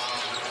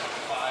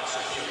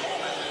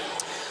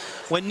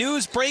 When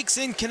news breaks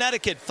in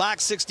Connecticut,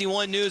 Fox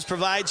 61 News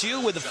provides you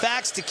with the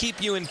facts to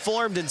keep you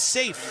informed and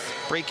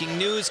safe. Breaking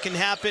news can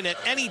happen at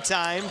any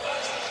time,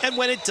 and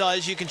when it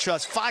does, you can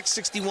trust Fox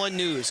 61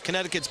 News,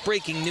 Connecticut's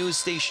breaking news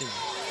station.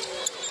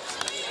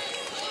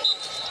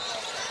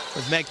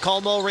 With Meg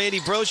Culmo, Randy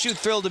Brochu,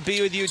 thrilled to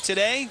be with you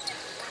today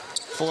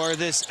for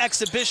this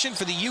exhibition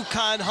for the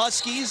UConn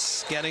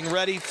Huskies, getting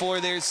ready for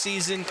their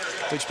season,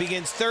 which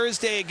begins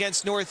Thursday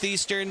against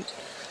Northeastern.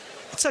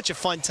 It's such a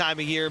fun time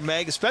of year,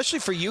 Meg, especially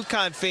for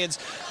UConn fans.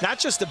 Not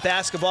just the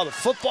basketball, the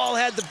football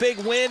had the big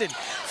win, and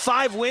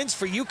 5 wins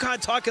for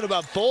UConn, talking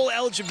about bowl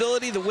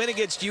eligibility, the win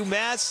against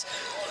UMass.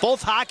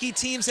 Both hockey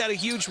teams had a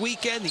huge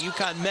weekend. The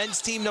UConn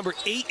men's team, number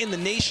 8 in the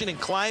nation in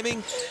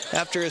climbing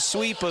after a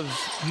sweep of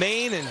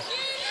Maine. And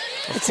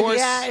of course,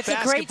 yeah, it's a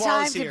great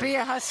time to here. be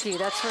a Husky,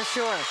 that's for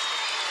sure.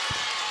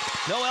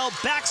 Noelle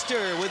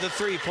Baxter with a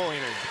 3-pointer.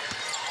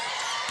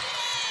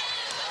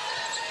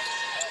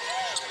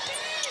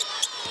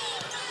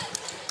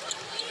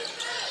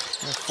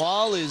 The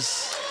fall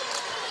is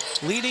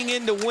leading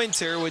into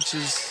winter, which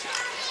is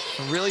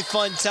a really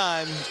fun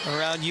time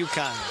around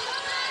UConn.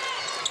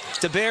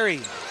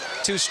 DeBerry,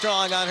 too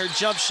strong on her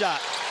jump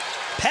shot.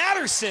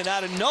 Patterson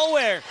out of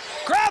nowhere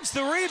grabs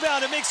the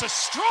rebound and makes a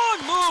strong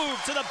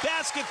move to the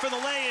basket for the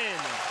lay-in.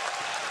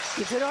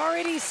 You could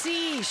already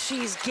see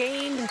she's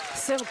gained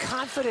some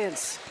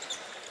confidence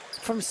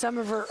from some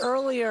of her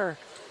earlier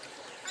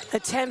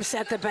attempts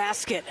at the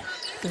basket.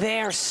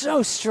 They are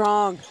so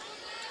strong.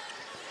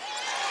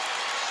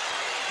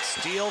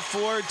 Steal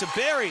for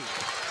DeBerry.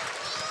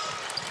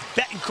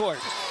 Betancourt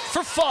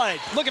for Fudd,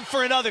 looking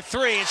for another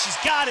 3, and she's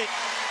got it.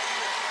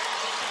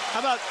 How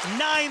about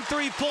 9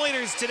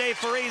 3-pointers today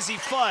for AZ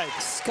Fudd?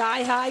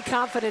 Sky-high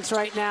confidence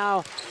right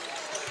now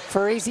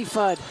for AZ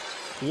Fudd.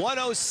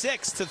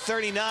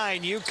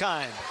 106-39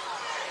 UConn.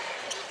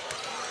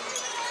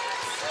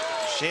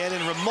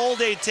 Shannon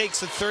Ramolde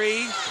takes a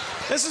 3.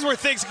 This is where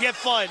things get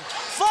fun.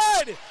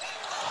 Fudd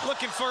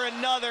looking for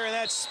another, and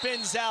that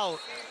spins out.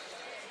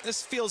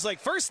 This feels like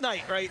first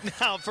night right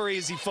now for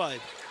AZ Fudd.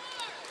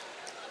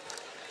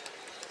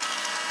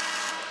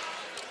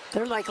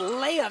 They're like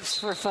layups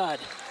for Fudd.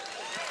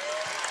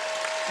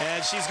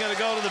 And she's going to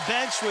go to the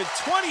bench with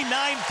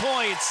 29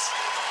 points.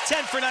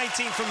 10 for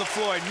 19 from the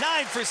floor,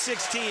 9 for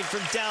 16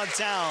 from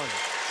downtown.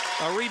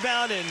 A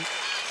rebound and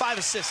 5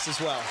 assists as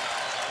well.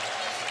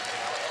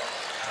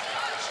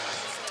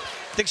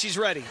 Think she's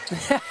ready?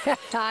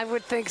 I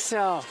would think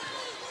so.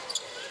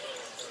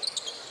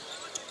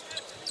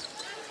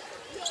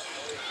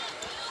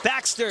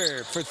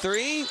 Baxter for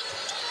 3.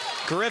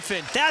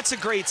 Griffin, that's a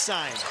great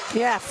sign.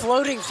 Yeah,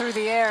 floating through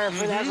the air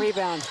for that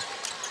rebound.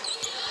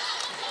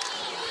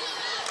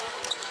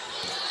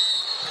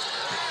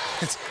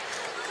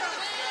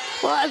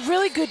 Well, a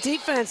really good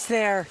defense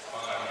there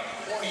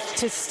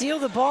to steal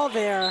the ball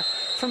there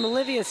from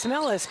Olivia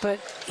Smellis, but,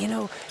 you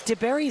know,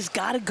 DeBerry's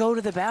got to go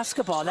to the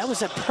basketball. That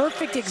was a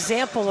perfect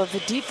example of the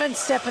defense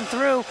stepping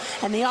through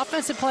and the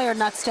offensive player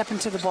not stepping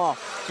to the ball.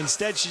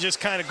 Instead, she just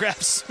kind of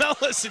grabbed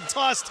Smellis and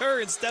tossed her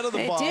instead of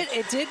the ball.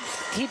 It did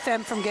keep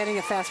them from getting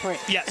a fast break.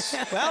 Yes,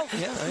 well,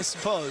 yeah, I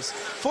suppose.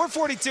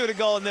 4:42 to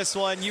go in this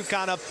one.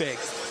 UConn up big.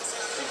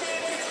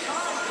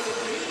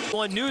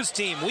 One news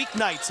team,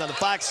 weeknights on the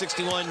Fox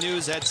 61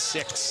 News at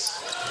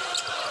 6.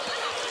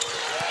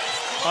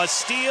 A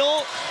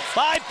steal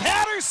by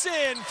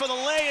Patterson for the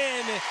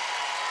lay-in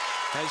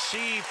as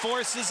she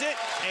forces it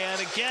and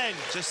again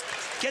just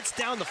gets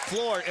down the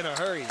floor in a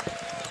hurry.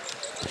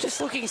 Just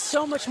looking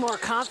so much more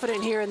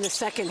confident here in the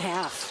second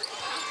half.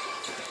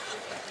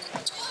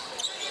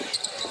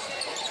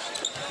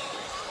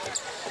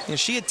 You know,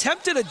 she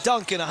attempted a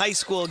dunk in a high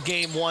school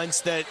game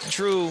once that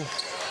drew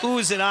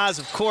oohs and ahs,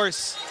 of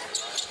course.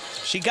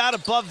 She got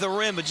above the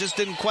rim, but just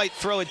didn't quite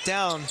throw it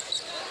down.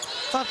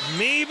 Thought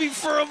maybe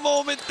for a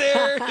moment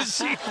there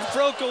she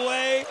broke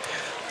away,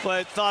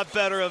 but thought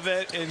better of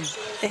it. And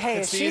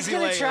hey, if she's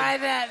going to try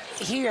that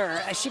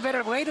here, she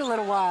better wait a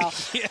little while.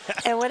 Yeah.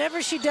 And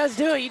whenever she does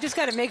do it, you just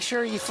got to make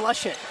sure you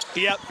flush it.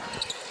 Yep.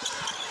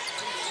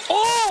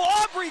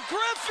 Oh, Aubrey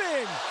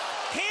Griffin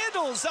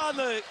handles on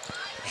the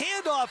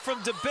handoff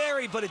from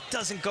DeBerry, but it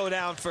doesn't go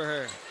down for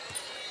her.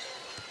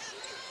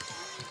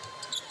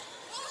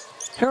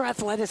 Her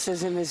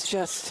athleticism is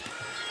just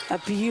a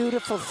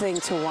beautiful thing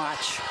to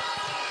watch.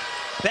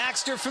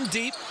 Baxter from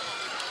deep.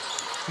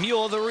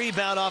 Mule the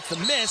rebound off the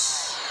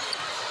miss.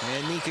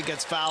 And Nika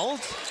gets fouled.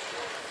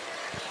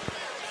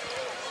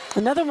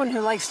 Another one who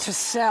likes to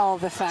sell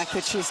the fact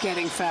that she's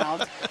getting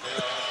fouled.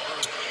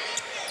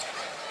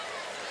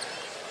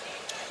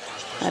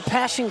 That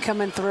passion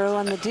coming through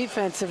on the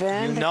defensive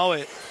end. You know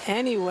it.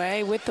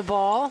 Anyway, with the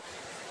ball,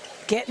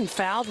 getting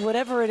fouled,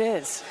 whatever it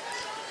is.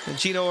 And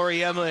Gino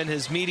Auriemma in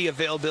his media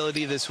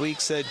availability this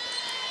week said,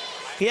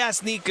 he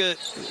asked Nika,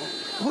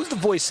 who's the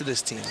voice of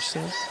this team? She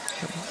said,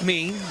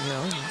 me. You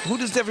know, who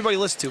does everybody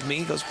listen to? Me.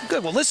 He goes,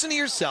 good, well, listen to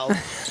yourself.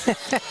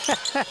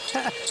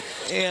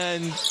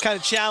 And kind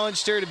of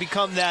challenged her to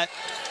become that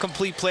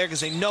complete player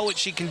because they know what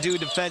she can do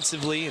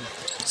defensively. And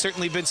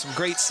certainly been some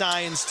great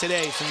signs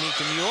today from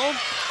Nika Mule.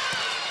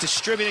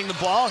 Distributing the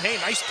ball. Hey,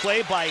 nice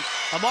play by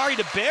Amari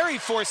DeBerry,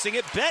 forcing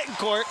it.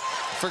 Betancourt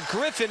for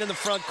Griffin in the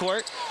front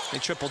court. They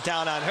triple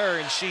down on her,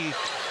 and she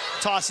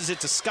tosses it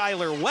to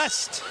Skylar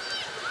West,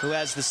 who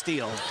has the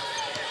steal.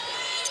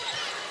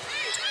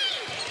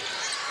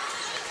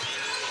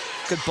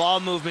 Good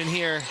ball movement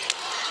here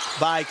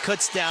by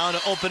Kurktown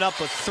to open up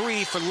a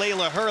three for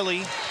Layla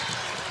Hurley.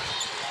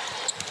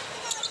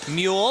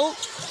 Mule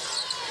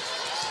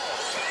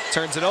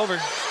turns it over.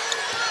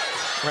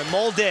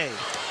 Remolde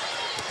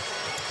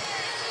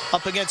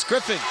up against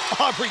Griffin.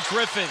 Aubrey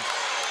Griffin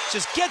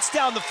just gets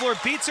down the floor,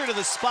 beats her to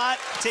the spot,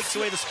 takes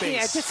away the space.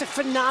 Yeah, just a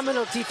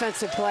phenomenal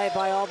defensive play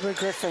by Aubrey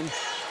Griffin.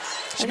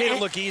 She made it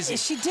look easy.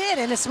 She did,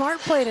 and a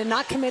smart play to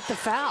not commit the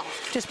foul.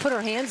 Just put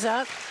her hands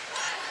up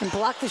and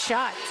block the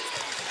shot.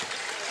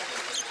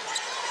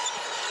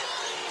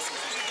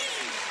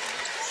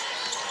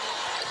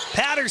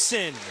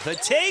 Patterson, the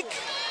take.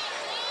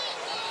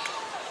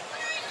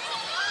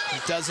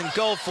 It doesn't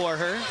go for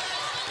her.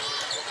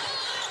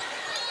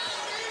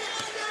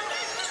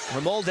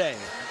 Remolde.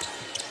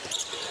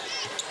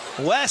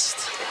 West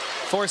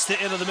forced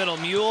it into the middle.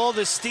 Mule,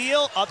 the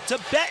steal, up to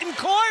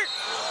Betancourt.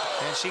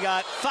 And she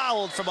got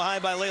fouled from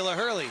behind by Layla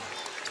Hurley.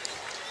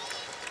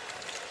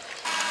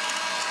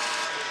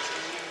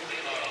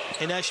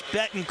 Ines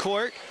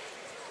Betancourt,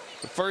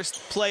 the first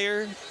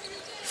player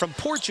from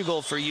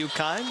Portugal for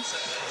UConn.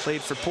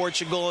 Played for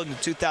Portugal in the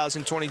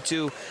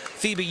 2022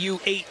 FIBA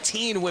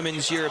U18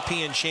 Women's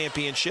European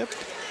Championship.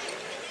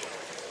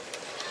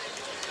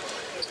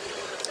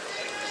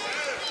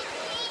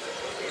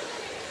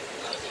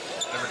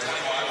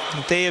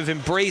 They have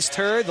embraced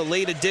her, the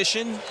late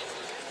addition,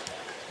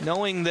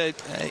 knowing that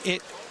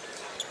it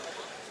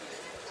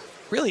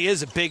really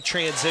is a big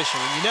transition.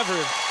 You never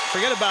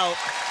forget about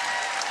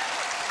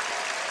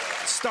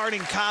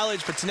starting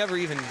college, but to never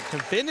even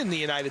have been in the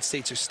United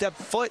States or step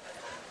foot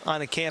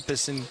on a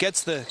campus and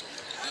gets the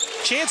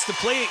chance to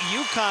play at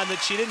UConn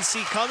that she didn't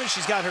see coming.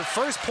 She's got her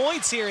first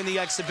points here in the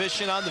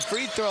exhibition on the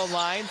free throw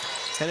line,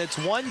 and it's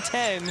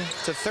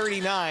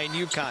 110-39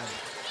 UConn.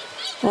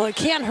 Well, it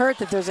can't hurt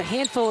that there's a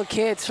handful of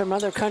kids from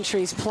other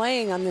countries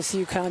playing on this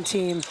UConn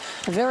team,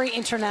 a very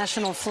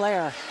international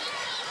flair.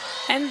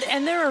 And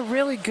they're a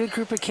really good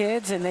group of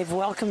kids, and they've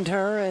welcomed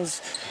her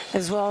as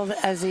well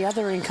as the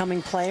other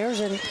incoming players,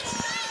 and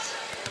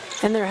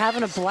they're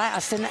having a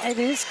blast. And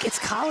it's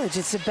college.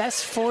 It's the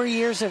best 4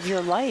 years of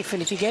your life,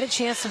 and if you get a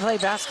chance to play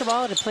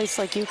basketball at a place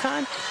like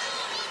UConn,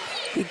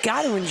 you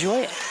got to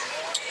enjoy it.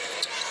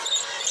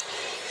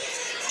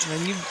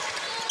 And you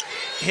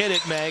hit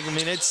it, Meg. I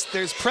mean,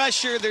 there's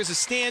pressure, there's a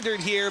standard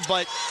here,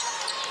 but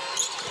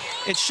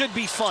it should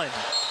be fun.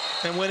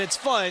 And when it's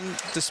fun,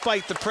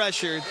 despite the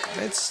pressure,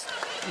 it's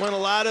when a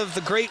lot of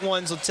the great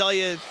ones will tell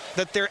you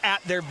that they're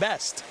at their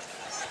best.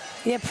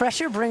 Yeah,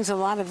 pressure brings a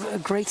lot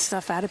of great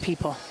stuff out of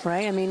people,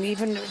 right? I mean,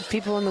 even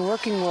people in the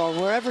working world,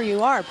 wherever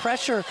you are,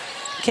 pressure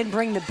can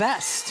bring the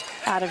best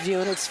out of you.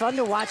 And it's fun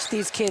to watch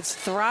these kids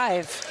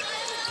thrive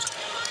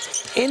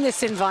in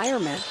this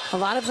environment. A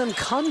lot of them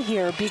come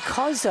here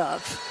because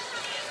of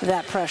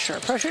that pressure.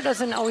 Pressure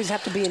doesn't always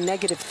have to be a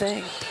negative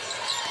thing.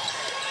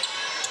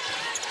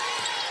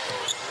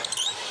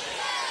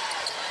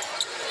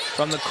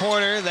 From the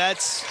corner,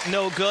 that's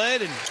no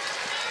good. And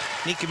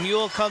Nika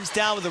Mule comes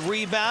down with a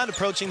rebound,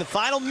 approaching the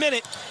final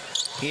minute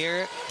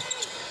here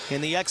in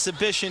the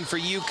exhibition for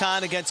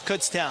UConn against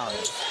Kurktown.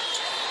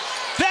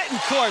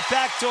 Betancourt,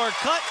 backdoor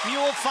cut.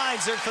 Mule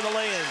finds her for the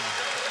lay-in.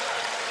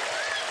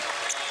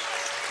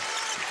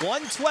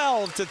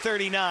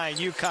 112-39,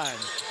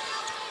 UConn.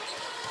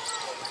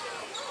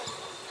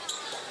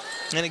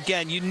 And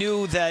again, you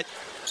knew that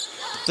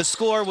the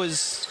score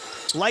was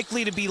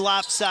likely to be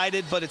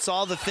lopsided, but it's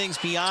all the things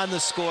beyond the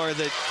score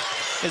that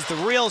is the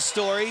real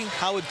story.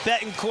 How would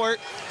Betancourt,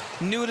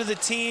 new to the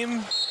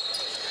team,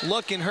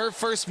 look in her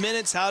first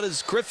minutes. How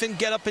does Griffin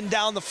get up and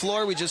down the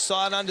floor? We just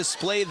saw it on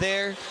display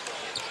there.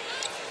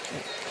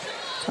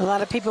 A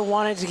lot of people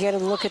wanted to get a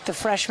look at the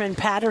freshman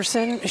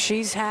Patterson.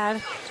 She's had,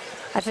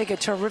 I think, a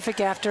terrific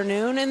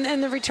afternoon.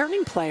 And the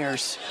returning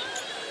players.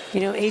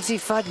 You know, AZ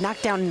Fudd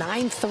knocked down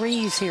 9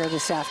 threes here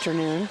this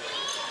afternoon.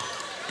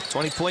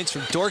 20 points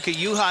from Dorka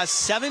Juhas,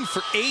 7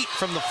 for 8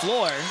 from the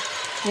floor.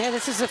 Yeah,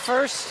 this is the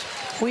first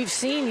we've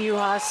seen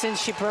Juhas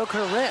since she broke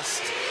her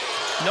wrist.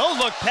 No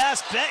look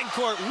past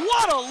Betancourt.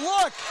 What a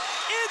look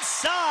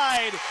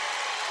inside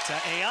to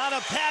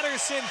Ayanna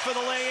Patterson for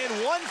the lay-in.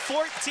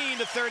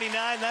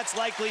 114-39. That's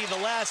likely the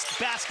last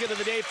basket of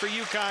the day for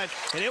UConn,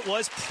 and it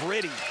was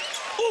pretty.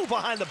 Ooh,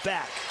 behind the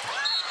back.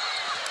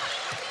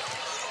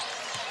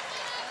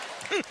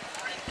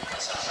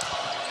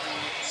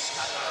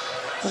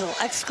 Little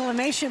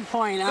exclamation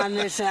point on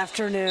this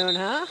afternoon,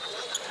 huh?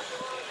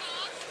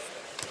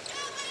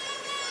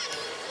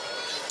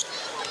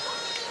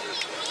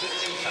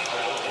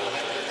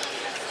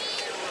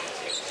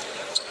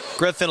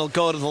 Griffin will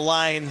go to the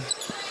line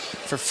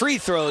for free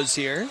throws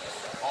here.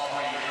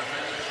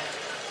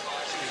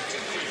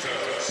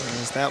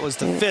 As that was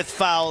the 5th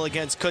foul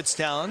against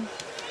Kurktown.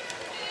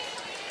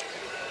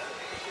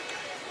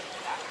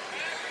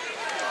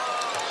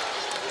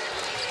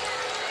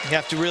 You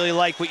have to really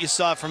like what you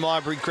saw from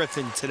Aubrey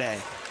Griffin today.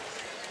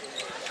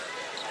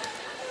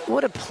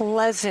 What a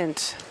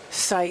pleasant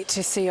sight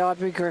to see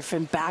Aubrey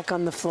Griffin back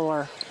on the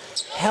floor.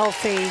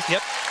 Healthy.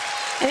 Yep.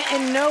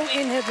 And no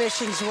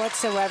inhibitions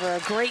whatsoever. A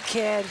great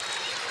kid,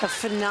 a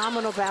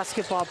phenomenal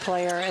basketball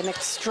player, an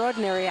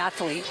extraordinary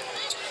athlete.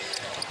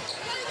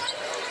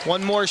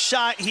 One more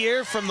shot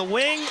here from the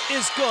wing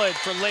is good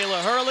for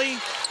Layla Hurley.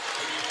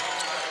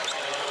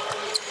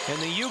 And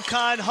the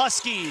UConn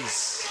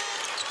Huskies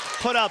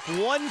put up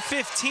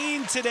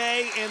 115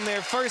 today in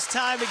their first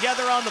time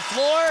together on the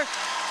floor.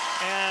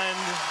 And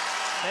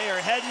they are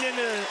heading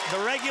into the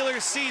regular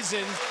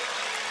season.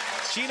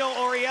 Gino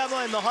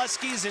Auriemma and the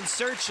Huskies in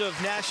search of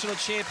national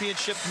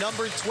championship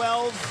number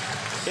 12.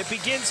 It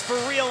begins for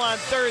real on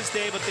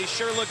Thursday, but they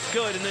sure looked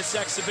good in this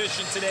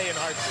exhibition today in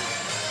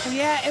Hartford.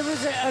 Yeah, it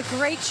was a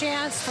great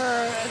chance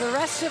for the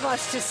rest of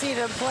us to see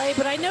them play,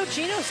 but I know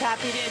Gino's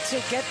happy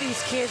to get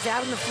these kids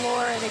out on the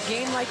floor in a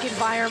game-like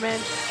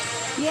environment.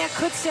 Yeah,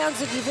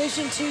 Kutztown's a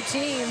Division II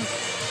team,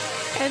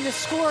 and the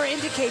score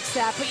indicates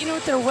that, but you know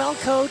what, they're well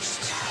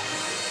coached.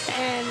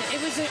 And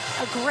it was a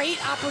great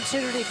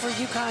opportunity for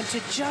UConn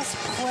to just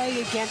play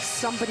against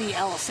somebody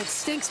else. It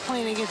stinks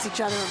playing against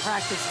each other in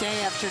practice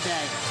day after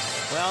day.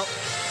 Well,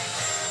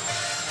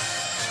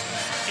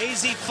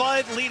 AZ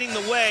Fudd leading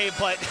the way,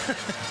 but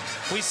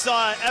we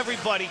saw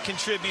everybody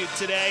contribute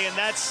today, and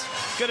that's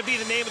going to be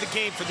the name of the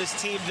game for this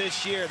team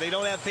this year. They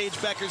don't have Paige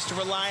Beckers to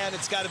rely on.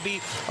 It's got to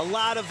be a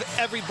lot of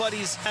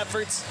everybody's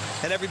efforts,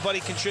 and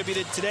everybody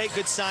contributed today.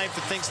 Good sign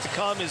for things to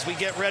come as we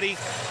get ready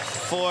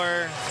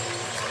for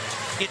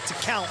it to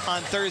count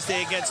on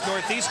Thursday against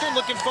Northeastern.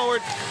 Looking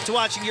forward to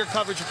watching your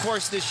coverage, of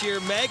course, this year,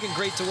 Meg, and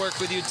great to work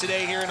with you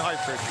today here in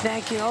Hartford.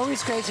 Thank you.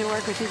 Always great to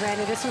work with you,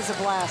 Randy. This was a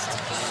blast.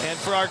 And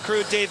for our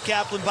crew, Dave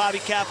Kaplan, Bobby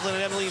Kaplan,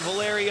 and Emily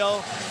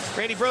Valerio,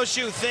 Randy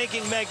Brochu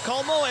thanking Meg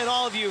Como and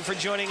all of you for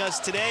joining us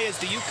today as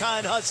the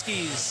UConn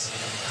Huskies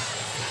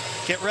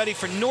get ready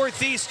for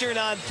Northeastern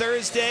on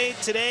Thursday.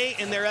 Today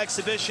in their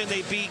exhibition,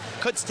 they beat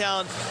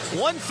Kutztown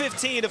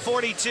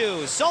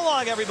 115-42. So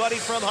long, everybody,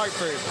 from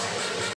Hartford.